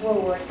 Yes,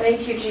 Lord.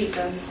 Thank you,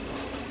 Jesus.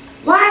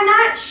 Why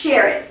not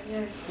share it?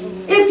 Yes, Lord.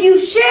 If you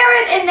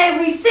share it and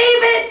they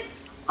receive it,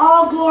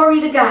 all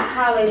glory to God.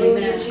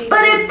 Hallelujah, Amen. Jesus.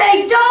 But if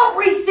they don't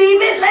receive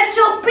it, let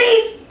your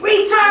peace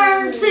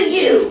return to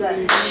you.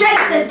 Jesus.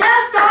 Shake the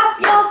dust off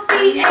your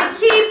feet and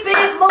keep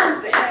it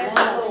moving. Yes,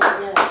 Lord.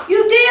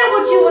 You did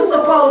what you were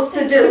supposed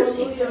to do.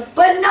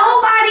 But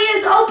nobody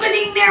is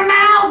opening their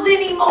mouths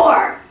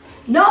anymore.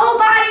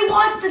 Nobody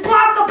wants to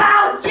talk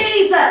about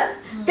Jesus.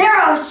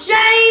 They're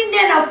ashamed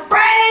and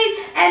afraid.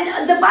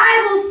 And the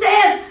Bible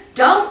says,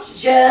 don't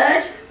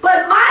judge.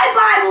 But my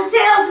Bible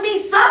tells me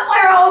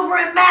somewhere over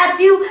in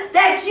Matthew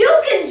that you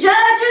can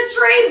judge a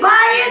tree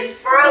by its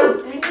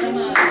fruit.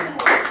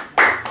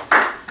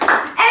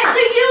 And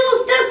to use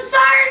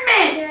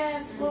discernment.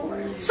 Yes,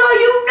 Lord. So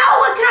you know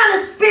what kind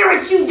of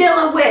spirit you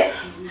dealing with.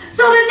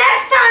 So the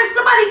next time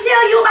somebody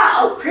tell you about,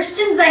 oh,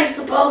 Christians ain't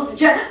supposed to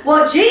judge.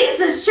 Well,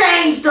 Jesus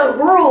changed the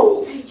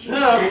rules.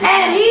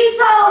 And He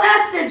told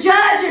us to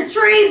judge a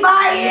tree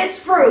by its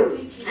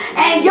fruit.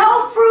 And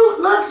your fruit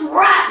looks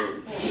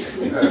rotten.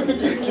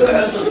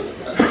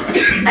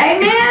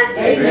 Amen?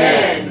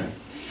 Amen.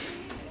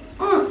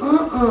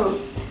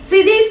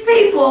 See, these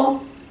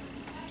people,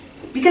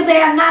 because they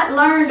have not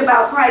learned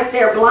about Christ,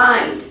 they're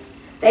blind.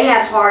 They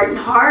have hardened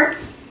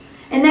hearts.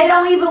 And they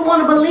don't even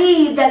want to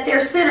believe that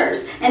they're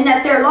sinners and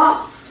that they're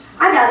lost.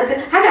 I got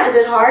a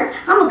good heart.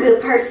 I'm a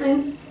good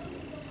person.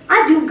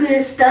 I do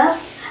good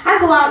stuff. I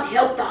go out and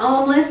help the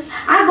homeless.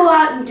 I go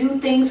out and do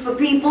things for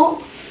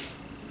people.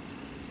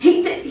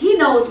 He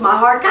knows my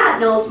heart. God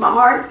knows my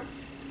heart.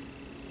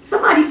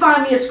 Somebody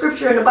find me a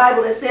scripture in the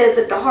Bible that says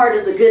that the heart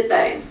is a good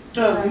thing.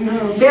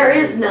 There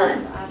is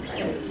none.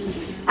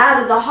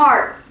 Out of the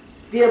heart,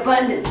 the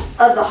abundance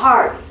of the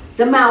heart,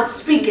 the mouth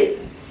speaketh.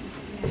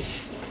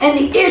 And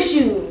the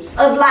issues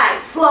of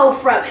life flow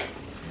from it.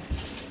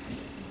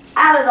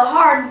 Out of the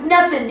heart,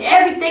 nothing,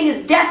 everything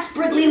is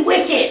desperately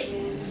wicked.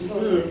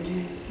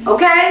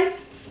 Okay?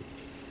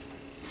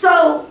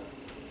 So,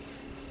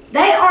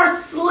 they are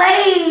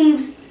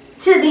slaves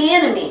to the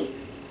enemy,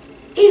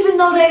 even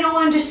though they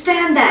don't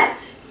understand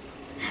that.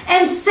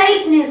 And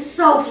Satan is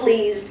so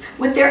pleased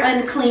with their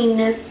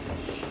uncleanness,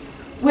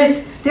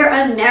 with their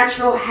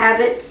unnatural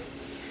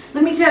habits.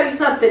 Let me tell you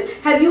something.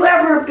 Have you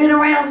ever been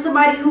around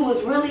somebody who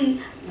was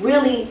really,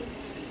 really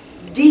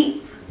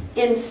deep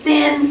in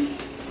sin?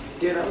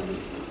 Get up.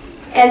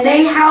 And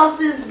they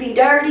houses be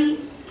dirty,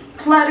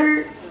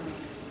 cluttered,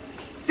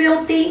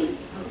 filthy?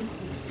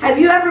 Have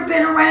you ever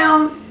been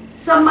around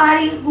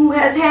somebody who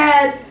has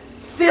had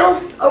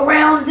filth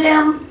around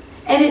them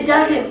and it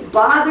doesn't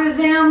bother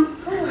them?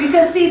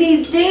 Because see,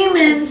 these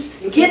demons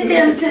get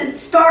them to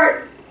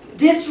start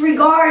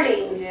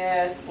disregarding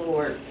Yes,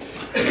 Lord.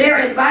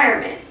 their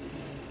environment.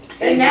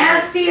 The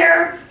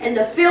nastier and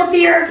the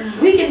filthier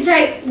we can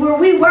take where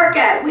we work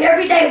at.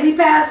 Every day we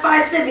pass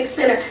by Civic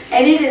Center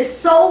and it is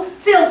so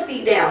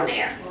filthy down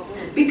there.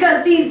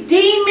 Because these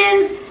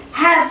demons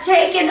have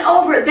taken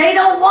over. They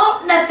don't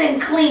want nothing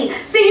clean.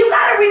 See, you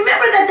got to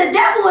remember that the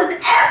devil is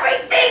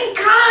everything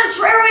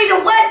contrary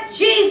to what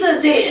Jesus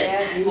is.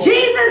 Yes,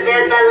 Jesus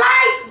is the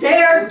light,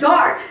 they're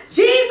dark.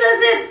 Jesus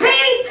is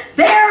peace,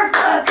 they're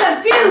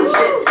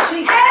confusion.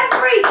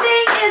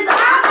 Everything is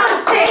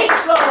opposite.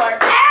 Lord.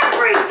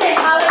 Everything.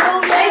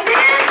 Hallelujah.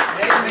 Amen.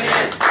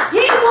 Amen.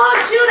 He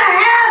wants you to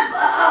have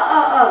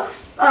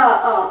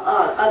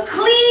a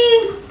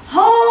clean,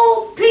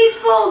 whole,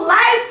 peaceful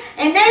life,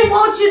 and they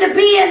want you to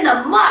be in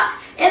the muck,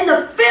 in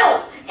the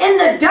filth, in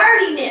the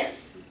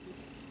dirtiness.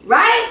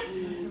 Right?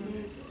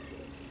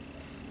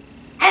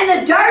 And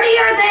the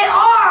dirtier they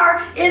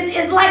are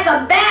is like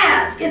a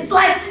mask. It's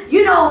like,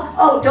 you know,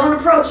 oh, don't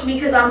approach me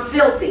because I'm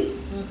filthy.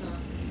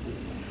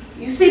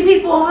 You see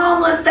people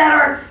homeless that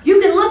are,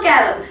 you can look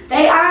at them.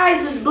 Their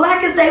eyes as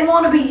black as they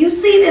want to be. You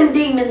see them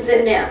demons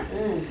in them.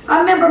 I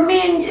remember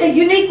me and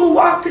Unique would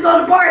walk to go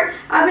to Bart.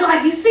 I'd be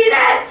like, you see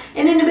that?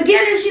 And in the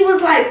beginning she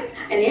was like,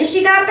 and then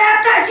she got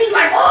baptized. She's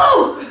like,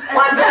 oh,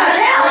 what the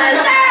hell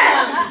is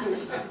that?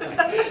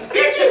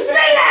 Did you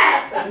see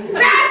that?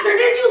 Pastor,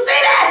 did you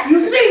see that? You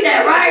see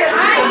that, right?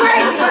 I ain't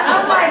crazy.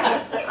 I'm like,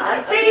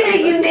 I seen it,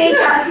 Unique.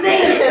 I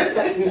seen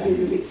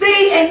it.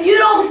 See, and you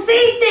don't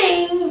see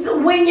things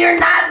when you're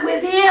not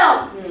with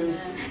him.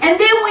 And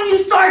then when you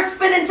start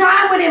spending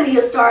time with him,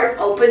 he'll start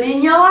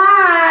opening your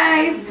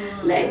eyes,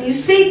 letting you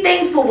see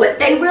things for what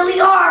they really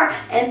are.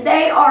 And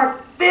they are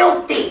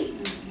filthy,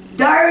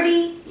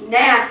 dirty,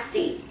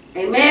 nasty.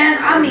 Amen?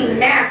 I mean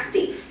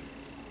nasty.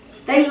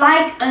 They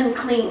like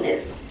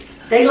uncleanness.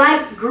 They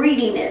like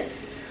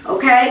greediness.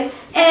 Okay?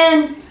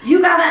 And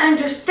you got to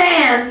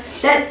understand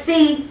that,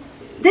 see,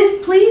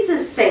 this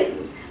pleases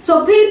Satan.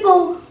 So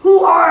people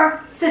who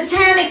are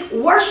satanic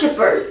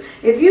worshipers,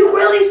 if you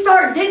really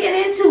start digging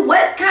into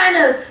what kind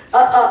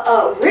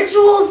of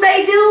rituals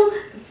they do,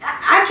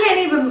 I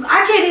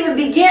can't even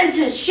begin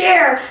to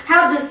share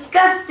how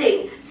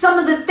disgusting some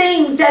of the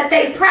things that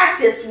they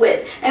practice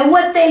with and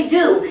what they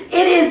do.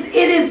 It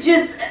is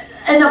just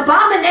an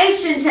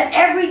abomination to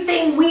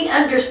everything we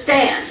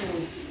understand.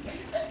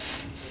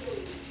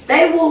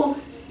 They will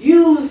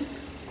use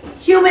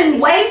human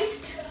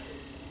waste.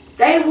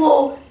 They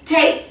will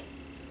take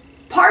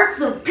parts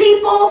of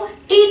people,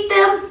 eat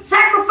them,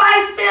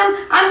 sacrifice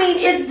them. I mean,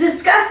 it's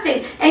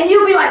disgusting. And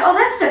you'll be like, oh,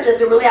 that stuff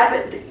doesn't really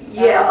happen.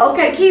 Yeah,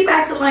 okay, keep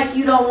acting like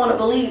you don't want to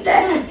believe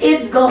that.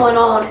 It's going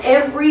on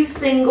every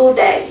single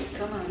day.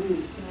 Come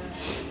on.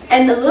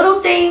 And the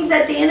little things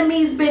that the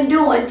enemy's been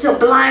doing to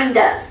blind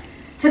us,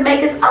 to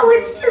make us, oh,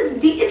 it's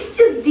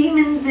just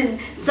demons and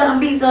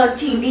zombies on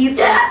TV.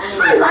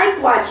 I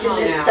like watching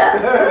this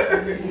stuff.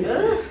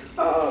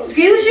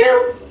 Excuse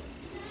you?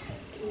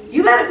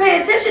 You better pay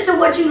attention to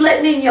what you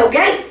letting in your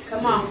gates.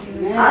 Come on.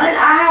 I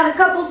had a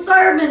couple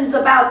sermons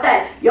about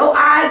that. Your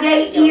eye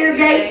gate, ear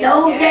gate,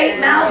 nose gate,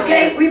 mouth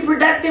gate,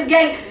 reproductive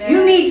gate.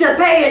 You need to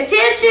pay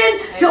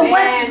attention to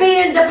what's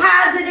being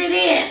deposited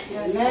in.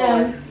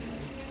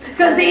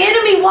 Because the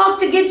enemy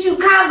wants to get you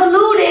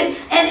convoluted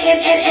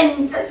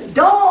and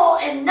dull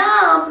and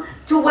numb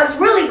to what's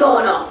really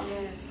going on.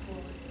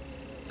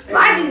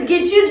 I can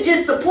get you to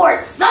just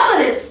support some of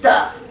this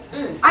stuff.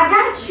 I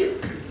got you.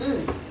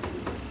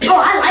 Oh,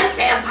 I like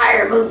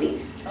vampire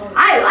movies.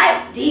 I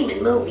like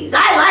demon movies.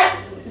 I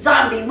like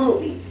zombie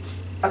movies.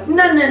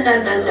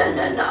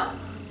 No.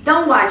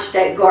 Don't watch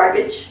that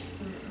garbage.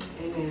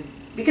 Amen.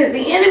 Because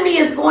the enemy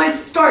is going to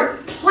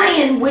start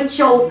playing with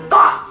your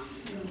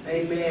thoughts.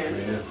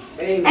 Amen.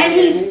 Amen. And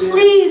he's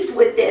pleased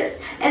with this.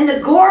 And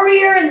the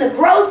gorier and the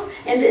gross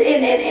and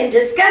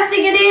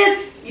disgusting it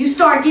is, you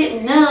start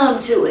getting numb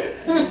to it.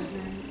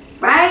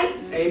 Right?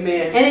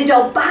 Amen. And it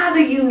don't bother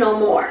you no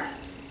more.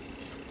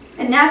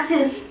 And that's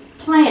his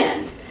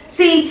plan.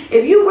 See,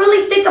 if you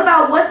really think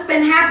about what's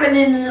been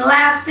happening in the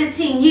last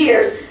 15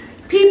 years,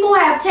 people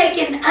have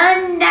taken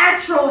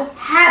unnatural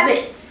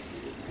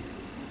habits.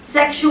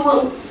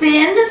 Sexual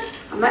sin,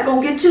 I'm not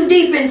going to get too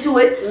deep into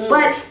it,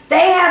 but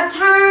they have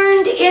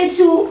turned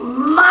into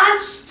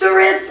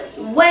monstrous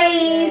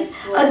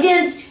ways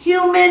against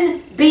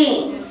human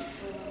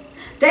beings.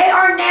 They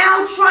are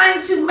now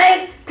trying to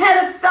make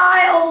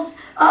pedophiles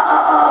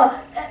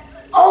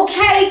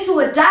okay to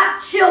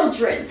adopt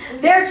children.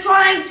 They're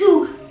trying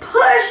to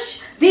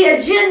push the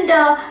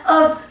agenda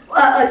of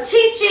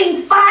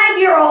teaching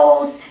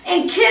 5-year-olds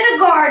in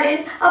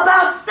kindergarten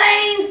about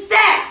same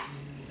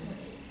sex,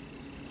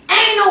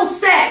 anal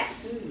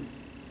sex.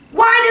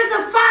 Why does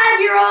a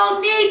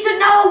 5-year-old need to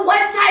know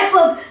what type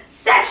of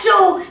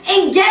sexual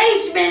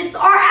engagements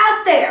are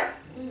out there?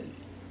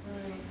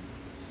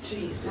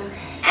 Jesus.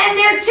 And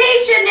they're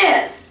teaching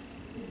this.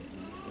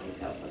 Please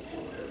help us,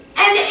 Lord.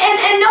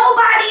 And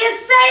nobody is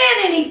saying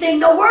anything.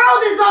 The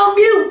world is on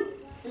mute.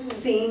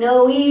 See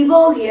no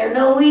evil, hear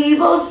no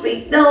evil,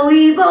 speak no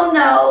evil,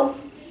 no.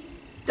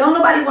 Don't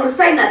nobody want to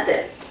say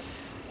nothing.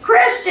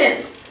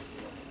 Christians,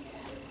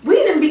 we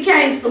done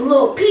became some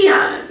little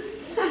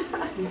peons.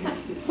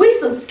 We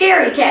some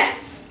scary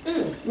cats.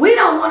 We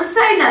don't want to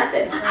say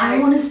nothing. I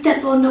don't want to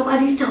step on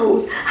nobody's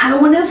toes. I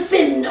don't want to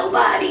offend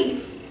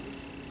nobody.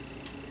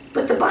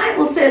 But the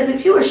Bible says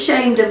if you're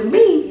ashamed of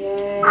me,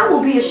 I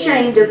will be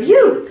ashamed of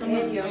you.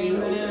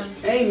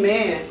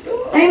 Amen.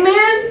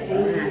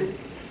 Amen?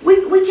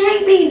 We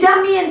can't be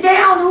dummying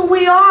down who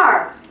we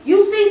are.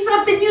 You see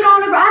something you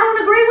don't agree, I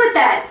don't agree with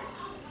that.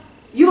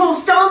 You gonna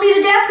stone me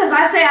to death because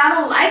I say I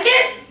don't like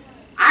it?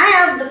 I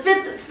have the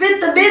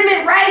Fifth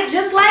Amendment right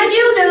just like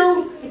you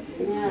do.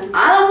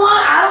 I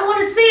don't want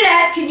to see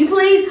that. Can you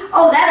please?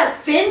 Oh, that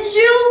offends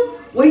you?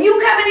 Well, you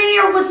coming in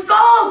here with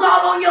skulls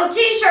all on your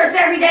t-shirts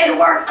every day to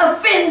work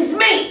offends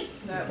me.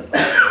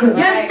 You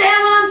understand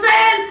what I'm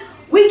saying?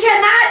 We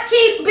cannot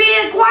keep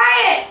being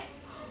quiet.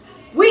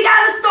 We got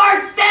to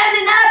start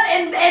standing up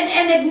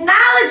and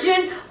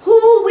acknowledging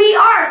who we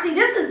are. See,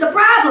 this is the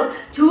problem.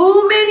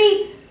 Too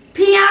many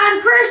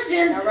peon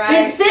Christians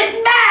been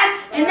sitting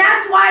back, and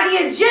that's why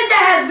the agenda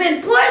has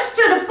been pushed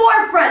to the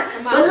forefront.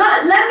 But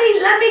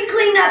let me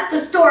clean up the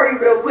story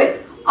real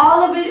quick.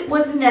 All of it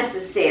was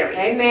necessary.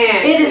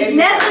 Amen. It is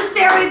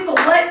necessary for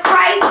what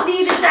Christ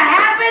needed to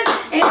happen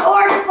in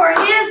order for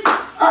his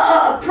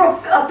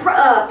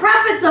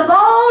prophets of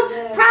old,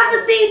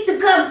 prophecies to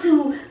come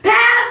to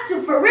pass,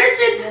 to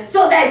fruition,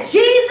 so that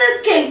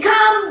Jesus can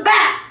come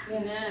back.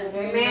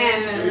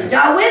 Amen.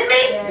 Y'all with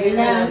me?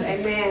 Amen.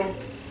 Amen.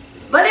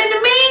 But in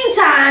the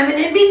meantime, and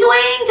in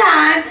between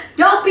time,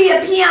 don't be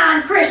a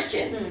peon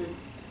Christian.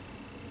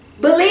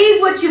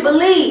 Believe what you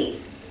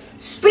believe.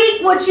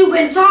 Speak what you've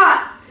been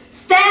taught.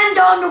 Stand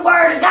on the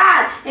word of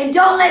God. And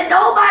don't let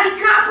nobody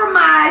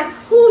compromise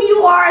who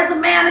you are as a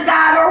man of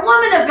God or a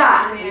woman of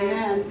God.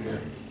 Amen.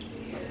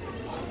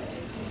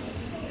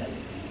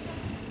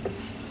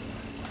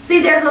 See,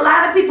 there's a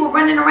lot of people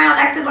running around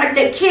acting like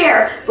they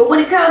care. But when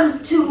it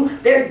comes to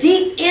their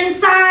deep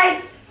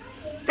insides,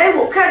 they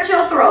will cut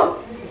your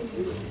throat.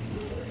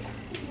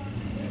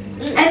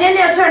 And then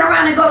they'll turn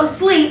around and go to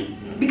sleep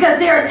because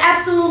there is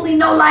absolutely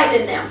no light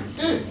in them.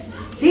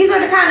 These are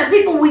the kind of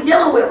people we're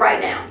dealing with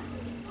right now.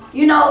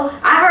 You know,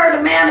 I heard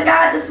a man of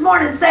God this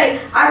morning say,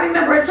 I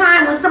remember a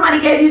time when somebody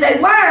gave you their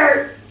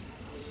word,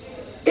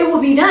 it will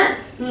be done.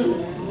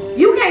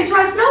 You can't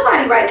trust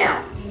nobody right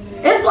now.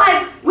 It's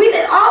like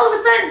all of a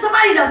sudden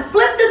somebody done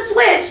flipped the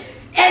switch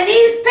and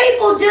these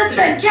people just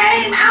done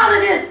came out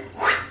of this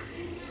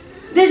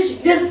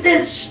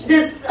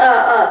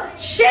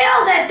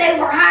shell that they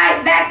were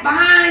hiding back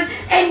behind,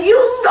 and you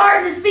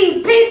starting to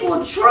see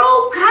people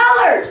true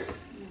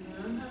colors.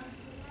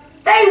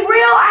 They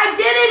real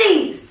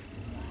identities.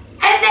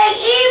 And they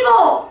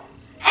evil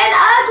and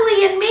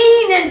ugly and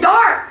mean and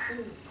dark.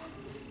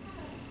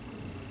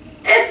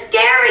 It's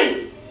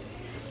scary.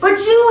 But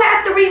you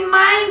have to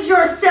remind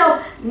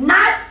yourself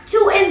not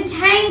to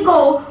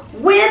entangle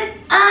with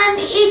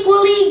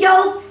unequally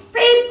yoked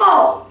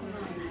people.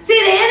 See,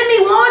 the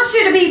enemy wants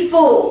you to be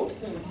fooled.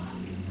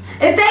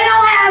 If they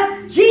don't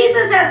have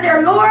Jesus as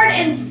their Lord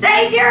and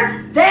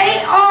Savior,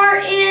 they are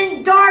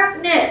in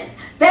darkness.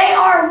 They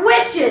are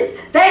witches.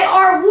 They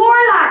are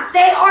warlocks.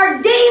 They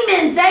are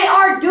demons. They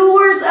are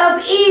doers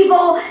of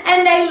evil,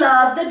 and they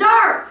love the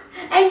dark.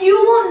 And you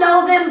will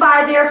know them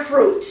by their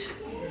fruit.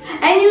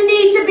 And you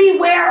need to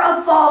beware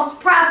of false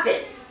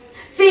prophets.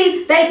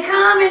 See, they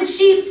come in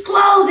sheep's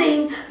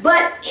clothing,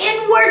 but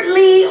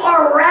inwardly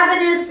are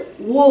ravenous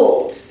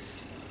wolves.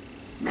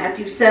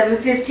 Matthew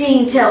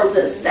 7:15 tells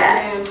us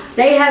that.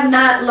 They have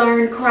not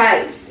learned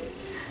Christ.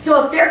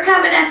 So if they're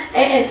coming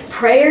and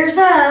prayers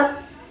up,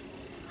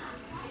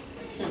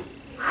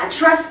 I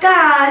trust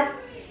God.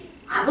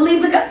 I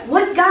believe in God.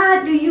 What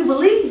God do you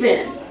believe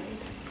in?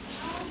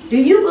 Do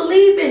you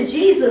believe in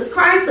Jesus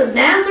Christ of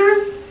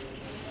Nazareth?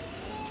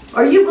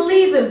 Or you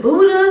believe in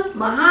Buddha,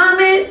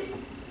 Muhammad?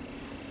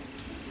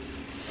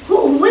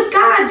 What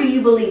God do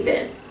you believe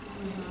in?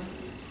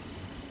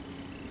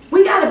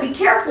 We got to be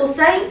careful,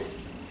 saints.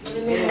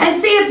 Amen.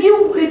 And see, if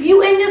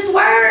you in this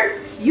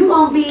word, you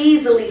won't be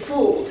easily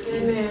fooled.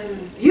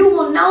 Amen. You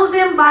will know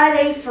them by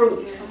their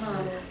fruits.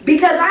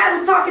 Because I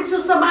was talking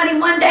to somebody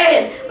one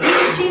day,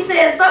 and she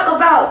said something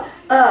about,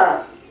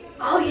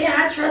 oh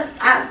yeah, I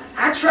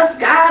trust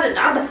God, and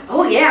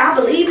oh yeah, I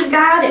believe in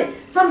God, and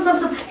some.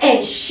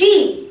 And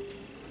she,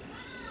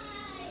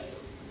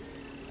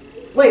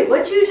 wait,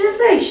 what you just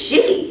say?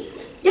 She?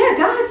 Yeah,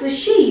 God's a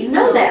she. You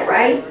know that,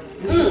 right?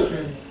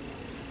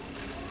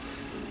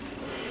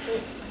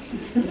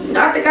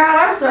 Not the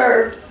God I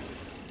serve.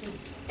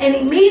 And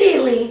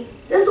immediately,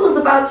 this was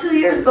about 2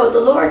 years ago, the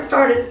Lord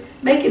started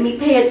making me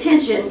pay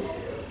attention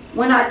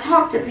when I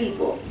talk to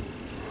people.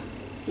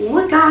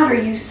 What God are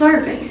you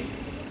serving?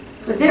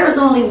 Because there is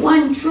only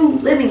one true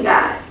living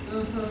God.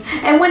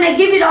 And when they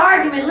give you the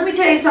argument, let me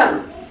tell you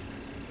something.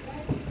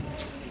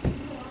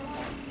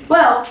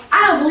 Well,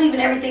 I don't believe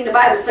in everything the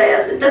Bible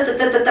says.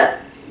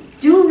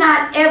 Do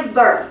not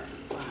ever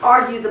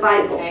argue the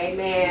Bible.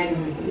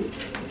 Amen.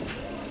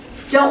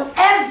 Don't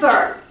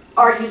ever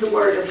argue the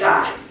Word of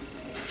God.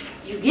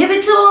 You give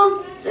it to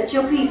them, let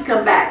your peace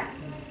come back.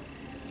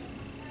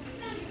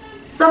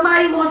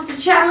 Somebody wants to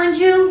challenge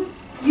you,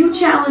 you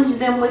challenge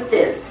them with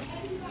this.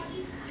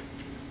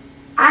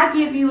 I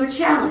give you a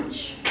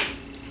challenge.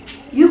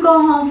 You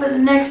go home for the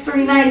next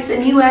 3 nights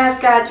and you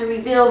ask God to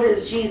reveal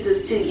His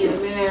Jesus to you.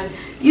 Amen.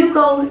 You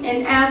go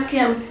and ask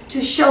Him to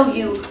show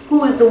you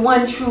who is the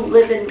one true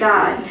living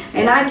God.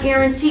 And I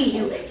guarantee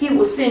you, He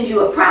will send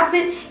you a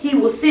prophet. He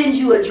will send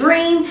you a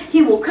dream.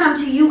 He will come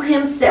to you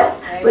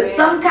Himself. Amen. But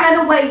some kind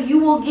of way you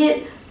will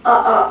get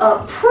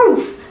a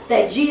proof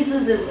that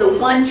Jesus is the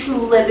one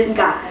true living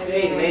God.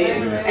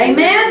 Amen.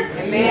 Amen?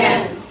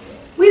 Amen.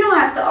 We don't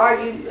have to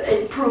argue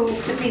and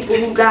prove to people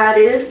who God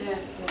is.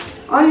 Yes, Lord.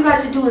 All you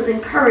got to do is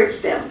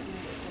encourage them.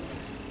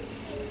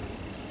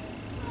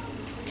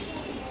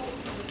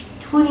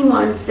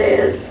 21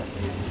 says,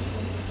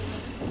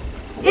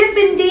 if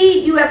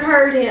indeed you have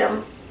heard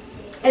Him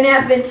and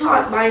have been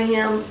taught by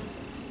Him,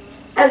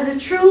 as the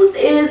truth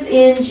is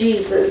in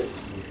Jesus,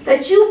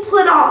 that you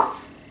put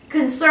off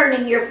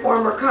concerning your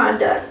former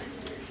conduct,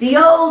 the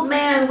old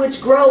man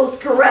which grows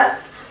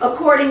corrupt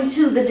according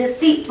to the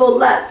deceitful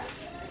lusts,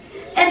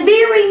 and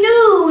be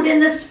renewed in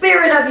the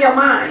spirit of your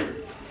mind,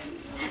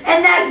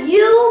 and that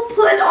you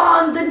put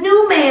on the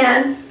new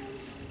man,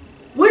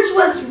 which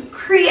was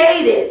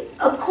created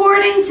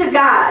according to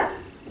God,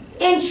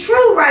 in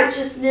true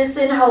righteousness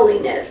and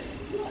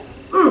holiness.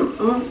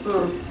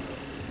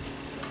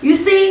 You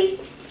see,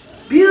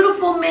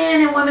 beautiful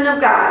men and women of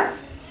God,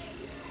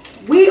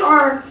 we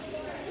are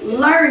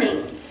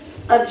learning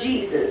of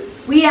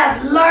Jesus. We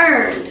have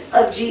learned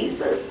of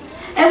Jesus.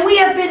 And we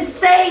have been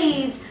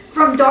saved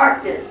from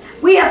darkness.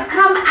 We have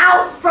come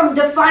out from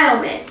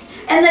defilement.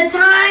 And the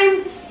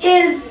time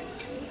is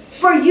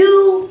for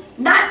you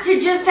not to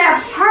just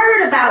have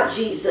heard about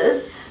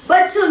Jesus,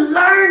 but to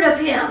learn of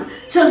Him,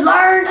 to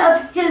learn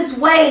of His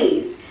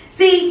ways.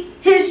 See,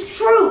 His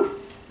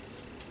truth.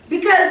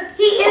 Because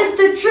He is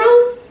the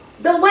truth,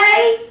 the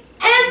way,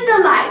 and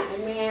the life.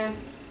 Amen.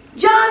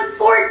 John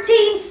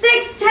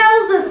 14:6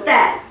 tells us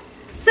that.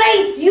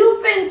 Saints,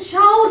 you've been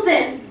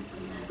chosen.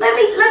 Let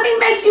me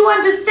make you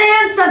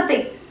understand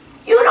something.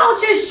 You don't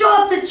just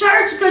show up to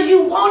church because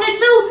you wanted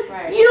to.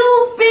 Right.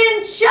 You've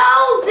been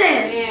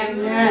chosen.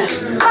 Amen.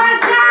 By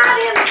God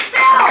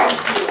Himself.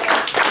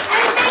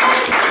 Amen.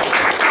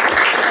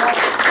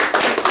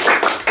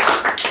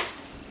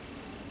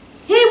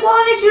 He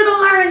wanted you to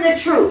learn the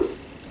truth.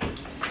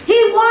 He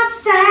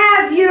wants to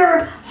have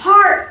your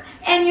heart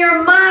and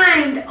your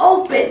mind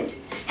opened.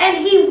 And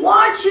He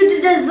wants you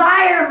to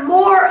desire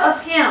more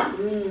of Him.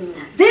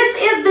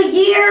 This is the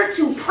year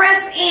to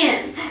press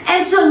in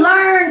and to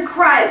learn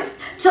Christ,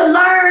 to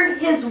learn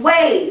His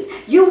ways.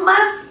 You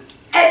must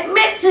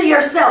admit to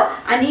yourself,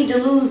 I need to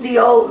lose the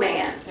old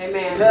man.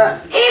 Amen.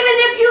 Even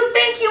if you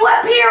think you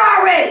up here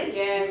already.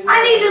 Yes.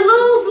 I need to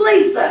lose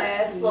Lisa.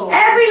 Yes, Lord.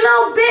 Every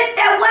little bit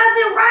that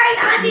wasn't right,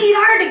 I need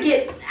her to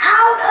get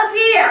out of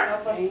here.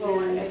 Help us,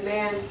 Lord.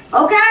 Amen.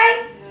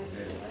 Okay? Yes,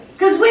 Lord.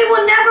 Because we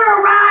will never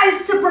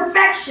arise to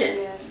perfection.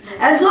 Yes,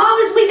 Lord. As long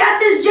as we got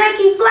this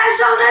janky flesh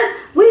on us,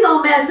 we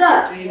gonna mess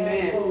up.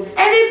 Yes, Lord.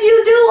 And if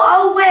you do,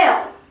 oh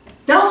well.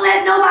 Don't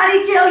let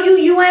nobody tell you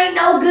you ain't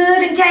no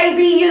good and can't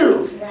be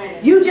used.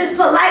 Right. You just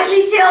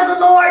politely tell the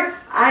Lord,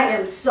 I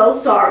am so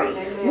sorry.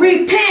 Amen.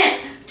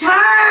 Repent.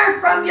 Turn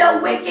from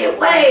your wicked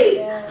ways.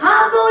 Yes.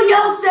 Humble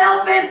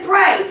yourself and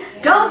pray.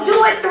 Don't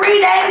do it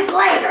 3 days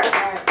later,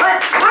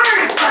 but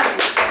turn from it.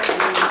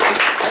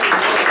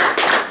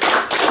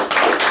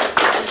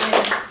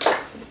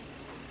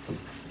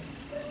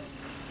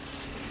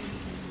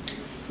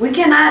 We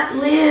cannot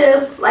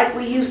live like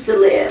we used to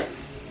live.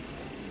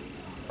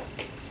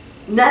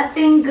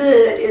 Nothing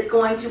good is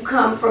going to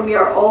come from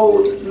your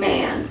old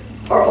man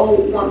or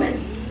old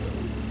woman.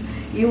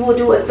 You will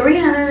do a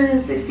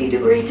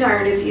 360-degree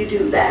turn if you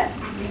do that.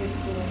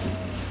 Yes, Lord.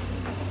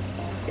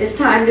 It's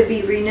time to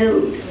be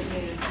renewed.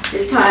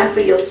 It's time for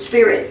your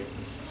spirit,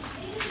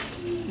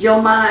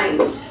 your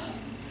mind,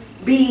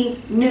 be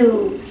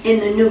new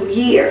in the new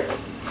year.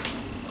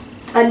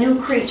 A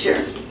new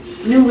creature,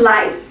 new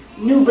life,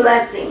 new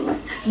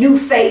blessings, new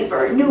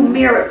favor, new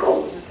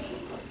miracles,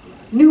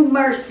 new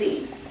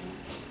mercies.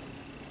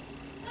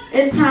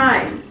 It's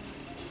time.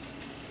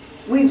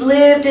 We've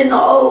lived in the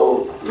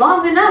old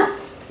long enough.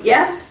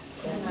 Yes?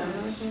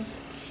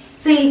 Yes.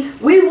 See,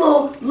 we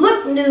will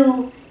look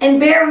new and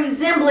bear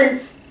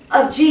resemblance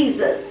of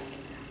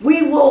Jesus.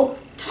 We will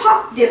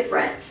talk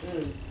different.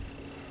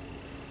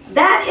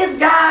 That is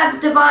God's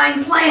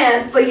divine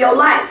plan for your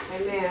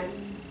life. Amen.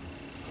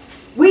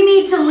 We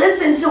need to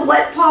listen to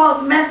what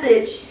Paul's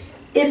message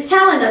is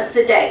telling us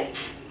today.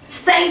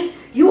 Saints,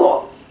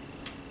 you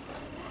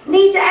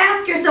need to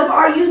ask yourself,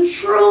 are you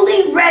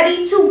truly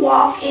ready to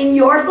walk in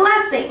your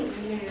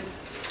blessings? Amen.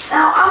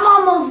 Now, I'm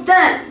almost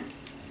done.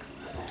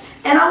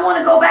 And I want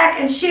to go back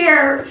and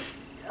share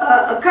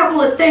a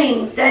couple of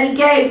things that he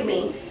gave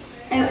me.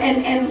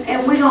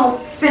 And we're going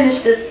to finish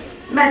this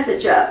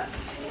message up.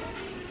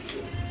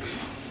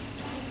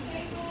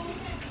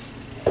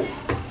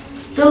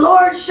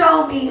 Lord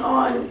showed me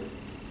on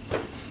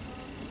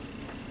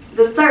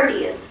the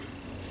 30th.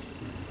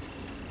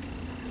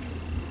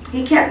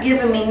 He kept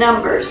giving me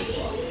numbers.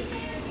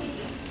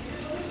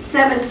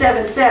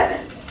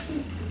 777.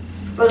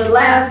 For the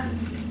last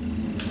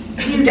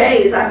few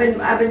days,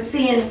 I've been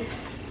seeing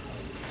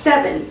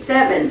 7,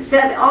 7,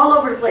 7 all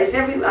over the place.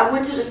 I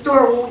went to the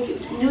store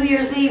New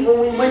Year's Eve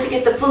when we went to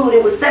get the food.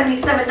 It was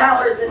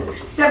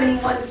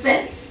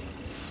 $77.71.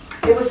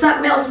 It was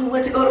something else. We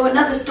went to go to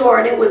another store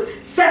and it was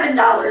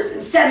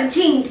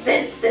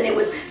 $7.17, and it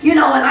was, you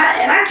know, and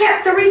I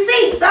kept the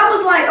receipts. I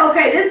was like,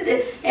 okay,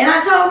 this, and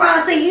I told Ron,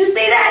 I said, you see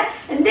that?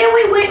 And then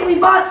we went and we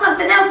bought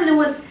something else and it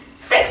was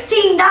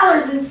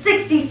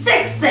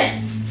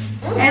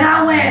 $16.66. And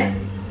I went,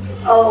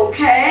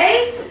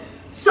 okay.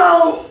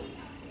 So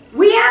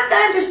we have to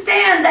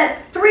understand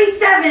that 3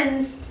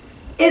 sevens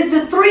is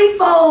the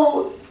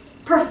threefold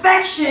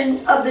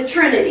perfection of the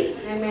Trinity.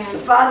 Amen. The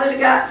Father, the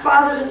God,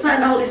 Father, the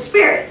Son, the Holy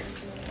Spirit.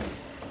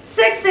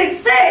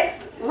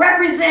 666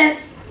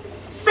 represents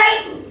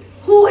Satan,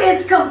 who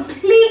is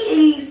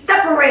completely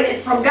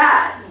separated from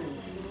God.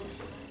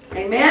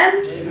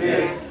 Amen?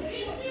 Amen.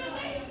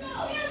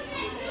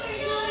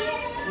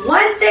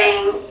 One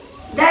thing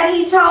that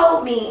he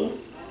told me,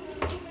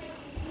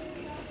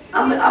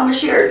 I'm going to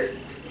share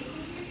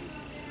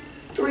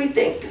 3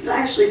 things,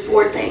 actually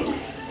 4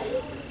 things.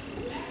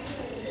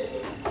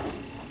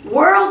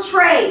 World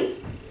trade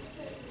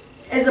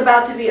is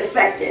about to be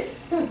affected.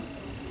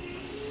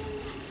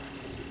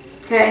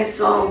 Okay,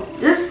 so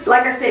this,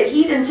 like I said,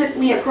 he done took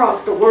me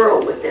across the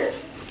world with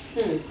this.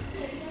 Then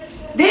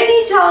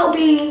he told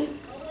me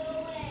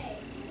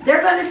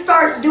they're going to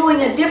start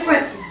doing a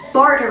different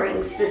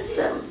bartering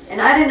system.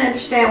 And I didn't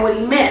understand what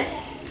he meant.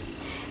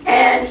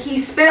 And he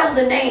spelled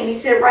the name. He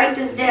said, write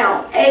this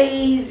down.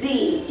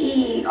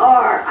 A-Z-E-R-I-U-M.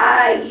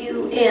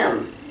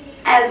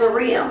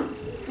 Azarium.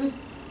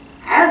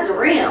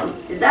 Azarium.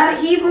 Is that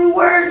a Hebrew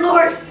word,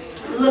 Lord?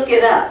 Look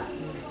it up.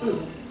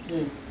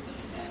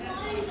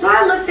 So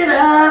I looked it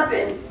up,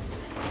 and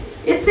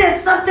it said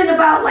something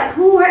about like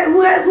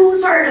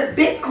who's heard of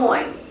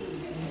Bitcoin?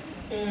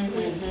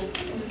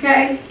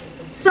 Okay.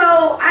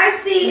 So I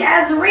see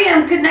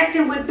Azarium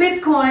connected with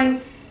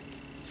Bitcoin,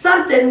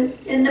 something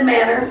in the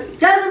manner.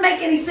 Doesn't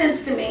make any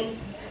sense to me.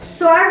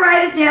 So I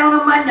write it down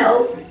on my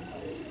note.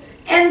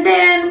 And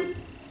then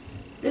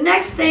the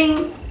next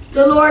thing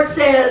the Lord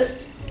says,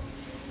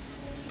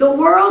 the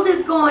world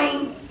is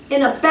going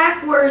in a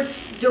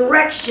backwards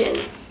direction.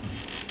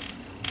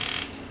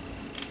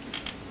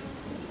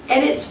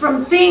 And it's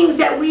from things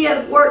that we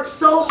have worked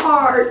so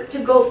hard to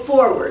go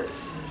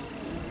forwards.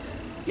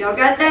 Y'all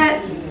got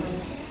that?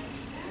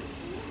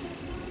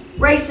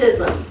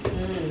 Racism.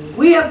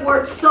 We have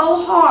worked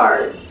so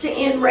hard to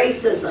end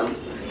racism,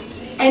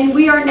 and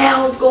we are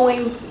now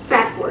going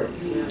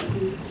backwards.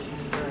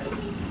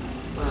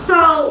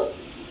 So,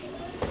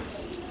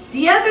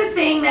 the other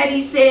thing that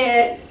he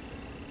said,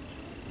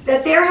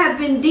 that there have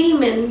been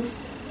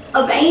demons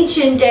of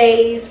ancient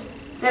days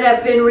that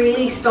have been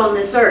released on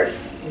this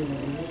earth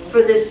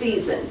for this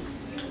season.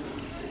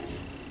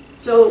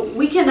 So,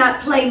 we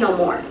cannot play no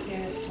more.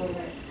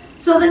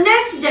 So, the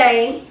next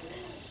day,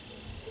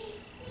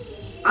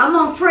 I'm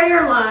on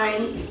prayer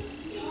line,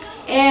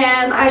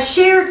 and I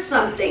shared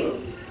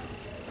something,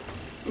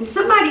 and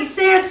somebody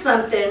said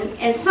something,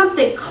 and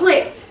something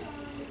clicked,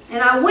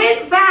 and I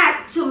went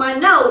back to my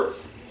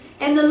notes,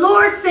 and the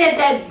Lord said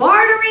that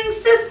bartering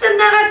system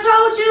that I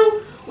told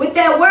you with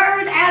that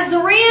word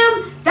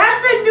Azarium,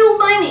 that's a new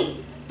money.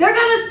 They're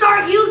going to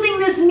start using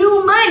this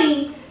new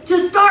money to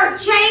start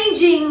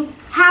changing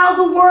how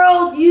the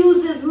world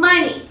uses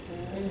money.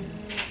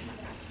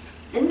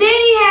 And then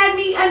he had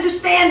me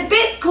understand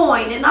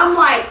Bitcoin, and I'm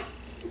like,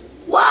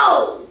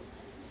 whoa.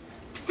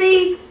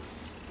 See,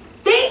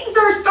 things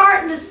are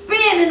starting to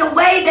spin in a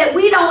way that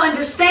we don't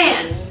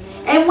understand.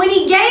 And when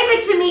he gave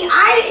it to me,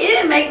 it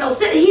didn't make no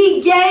sense.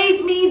 He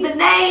gave me the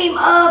name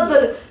of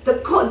the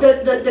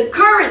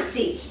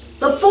currency,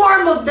 the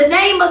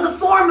name of the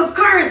form of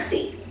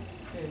currency.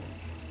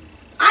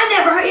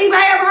 Anybody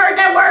ever heard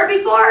that word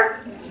before?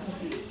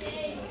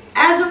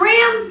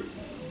 Azarium?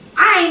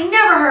 I ain't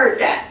never heard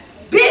that.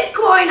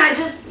 Bitcoin, I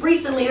just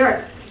recently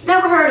heard.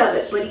 Never heard of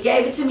it, but he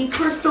gave it to me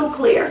crystal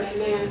clear.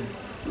 Amen.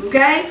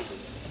 Okay?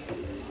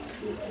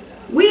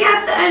 We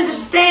have to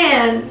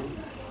understand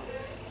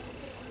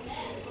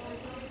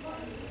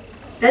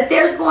that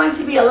there's going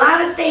to be a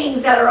lot of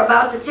things that are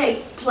about to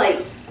take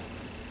place.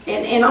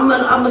 And I'm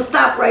gonna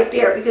stop right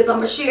there, because I'm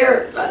going to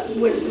share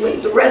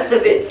with the rest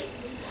of it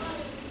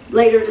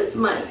later this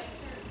month.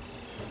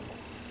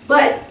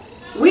 But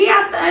we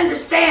have to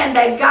understand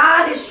that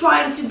God is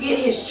trying to get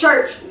his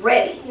church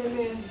ready.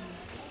 Amen.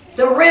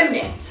 The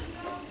remnant.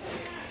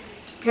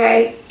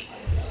 Okay?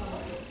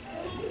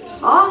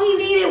 All he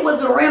needed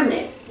was a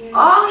remnant. Yes.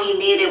 All he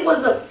needed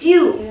was a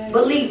few Yes.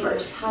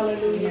 believers.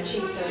 Hallelujah,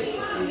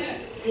 Jesus.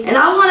 And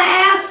I want to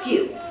ask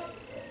you,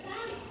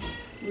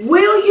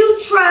 will you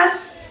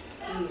trust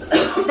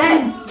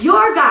that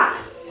your God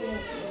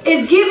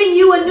is giving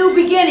you a new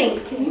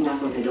beginning? Can you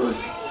knock on the door?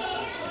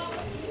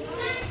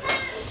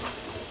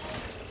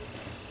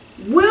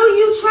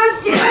 you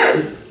trust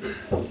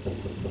him?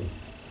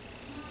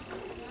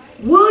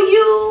 Will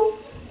you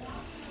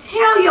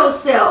tell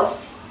yourself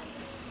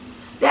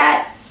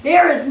that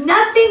there is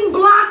nothing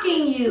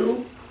blocking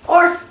you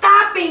or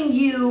stopping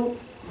you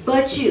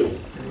but you?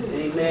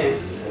 Amen.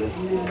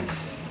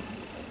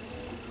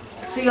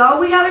 See, all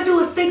we got to do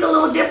is think a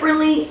little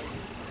differently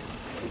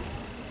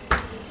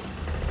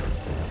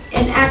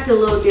and act a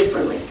little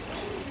differently.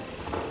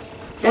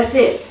 That's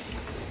it.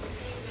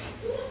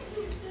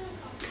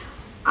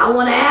 I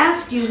want to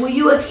ask you, will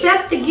you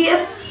accept the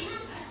gift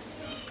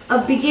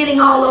of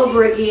beginning all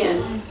over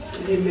again?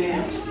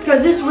 Amen.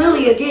 Because it's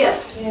really a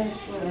gift.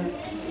 Yes, Lord.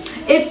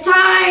 It's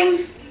time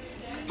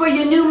for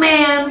your new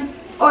man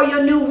or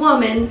your new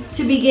woman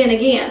to begin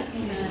again.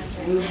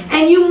 Amen.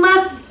 And you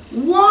must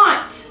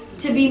want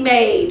to be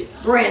made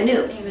brand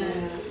new.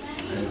 Amen.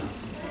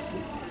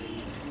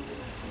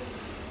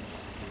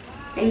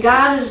 And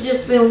God has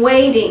just been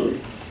waiting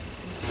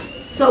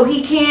so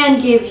he can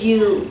give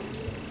you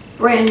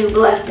brand new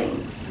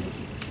blessings.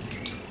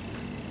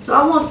 So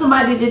I want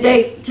somebody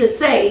today to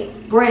say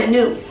brand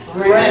new.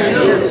 Brand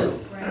new.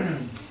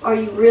 Are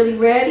you really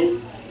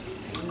ready?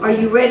 Are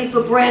you ready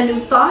for brand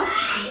new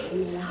thoughts?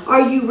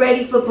 Are you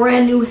ready for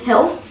brand new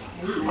health?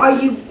 Are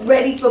you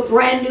ready for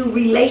brand new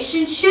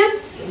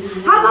relationships?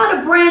 How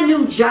about a brand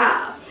new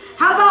job?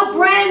 How about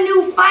brand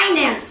new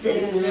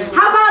finances?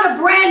 How about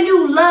a brand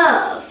new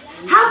love?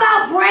 How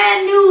about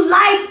brand new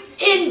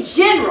life in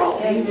general?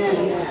 Is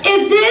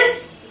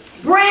this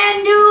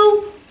brand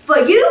new for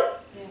you?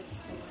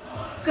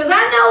 Because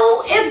I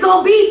know it's going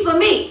to be for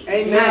me.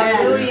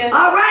 Amen.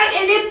 All right,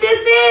 and if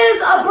this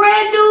is a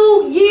brand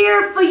new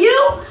year for you,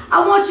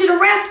 I want you to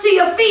rest to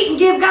your feet and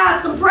give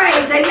God some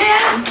praise.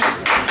 Amen.